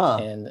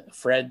 And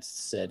Fred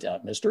said,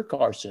 Mr.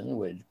 Carson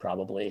would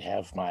probably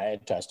have my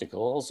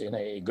testicles in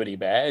a goodie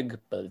bag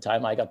by the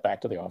time I got back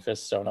to the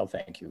office. So no,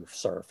 thank you,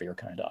 sir, for your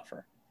kind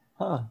offer.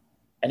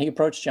 And he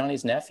approached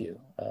Johnny's nephew,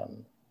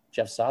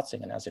 Jeff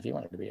Sotzing, and asked if he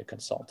wanted to be a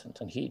consultant.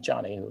 And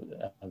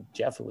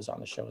Jeff, who was on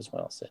the show as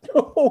well, said,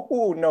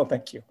 oh, no,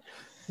 thank you.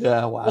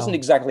 Yeah, wow. It wasn't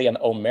exactly an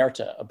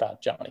omerta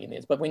about Johnny and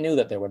these, but we knew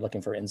that they were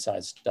looking for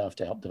inside stuff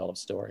to help develop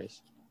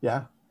stories.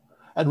 Yeah.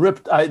 And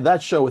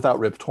that show without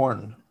Rip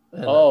Torn.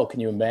 Can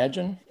you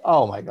imagine?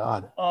 Oh, my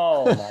God.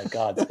 Oh, my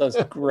God. Those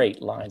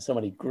great lines. So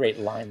many great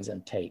lines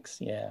and takes.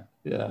 Yeah.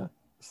 Yeah.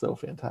 So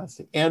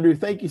fantastic. Andrew,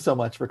 thank you so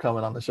much for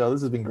coming on the show. This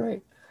has been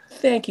great.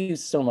 Thank you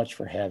so much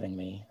for having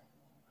me.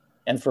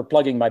 And for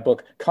plugging my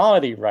book,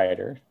 Comedy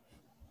Writer,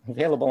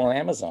 available on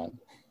Amazon.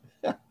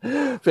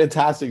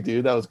 Fantastic,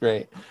 dude. That was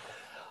great.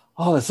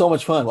 Oh, it's so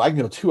much fun. I can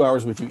go 2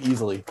 hours with you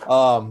easily.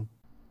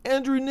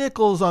 Andrew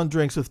Nichols on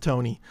Drinks with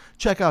Tony.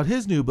 Check out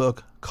his new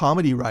book,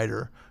 Comedy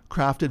Writer,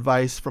 craft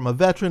advice from a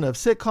veteran of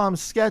sitcom,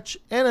 sketch,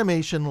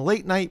 animation,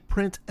 late night,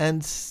 print,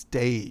 and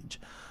stage.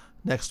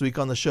 Next week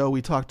on the show,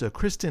 we talk to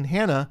Kristen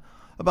Hanna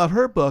about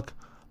her book,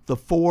 The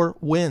 4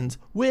 Winds,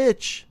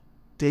 which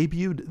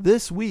debuted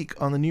this week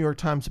on the New York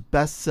Times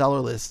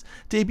bestseller list.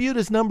 Debuted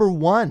as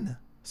 #1,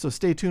 so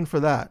stay tuned for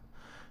that.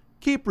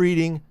 Keep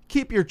reading,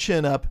 keep your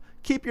chin up,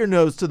 keep your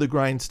nose to the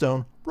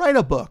grindstone, write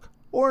a book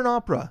or an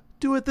opera.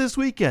 Do it this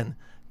weekend.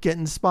 Get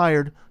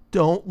inspired.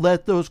 Don't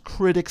let those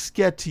critics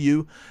get to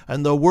you,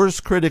 and the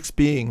worst critics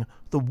being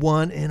the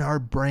one in our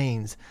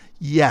brains.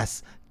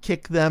 Yes,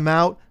 kick them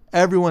out.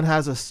 Everyone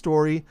has a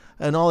story,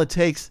 and all it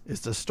takes is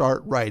to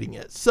start writing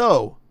it.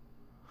 So,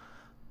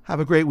 have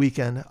a great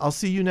weekend. I'll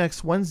see you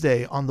next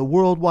Wednesday on the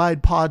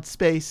Worldwide Pod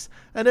Space,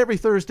 and every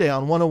Thursday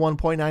on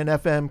 101.9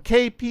 FM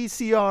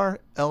KPCR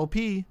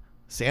LP,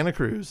 Santa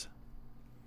Cruz.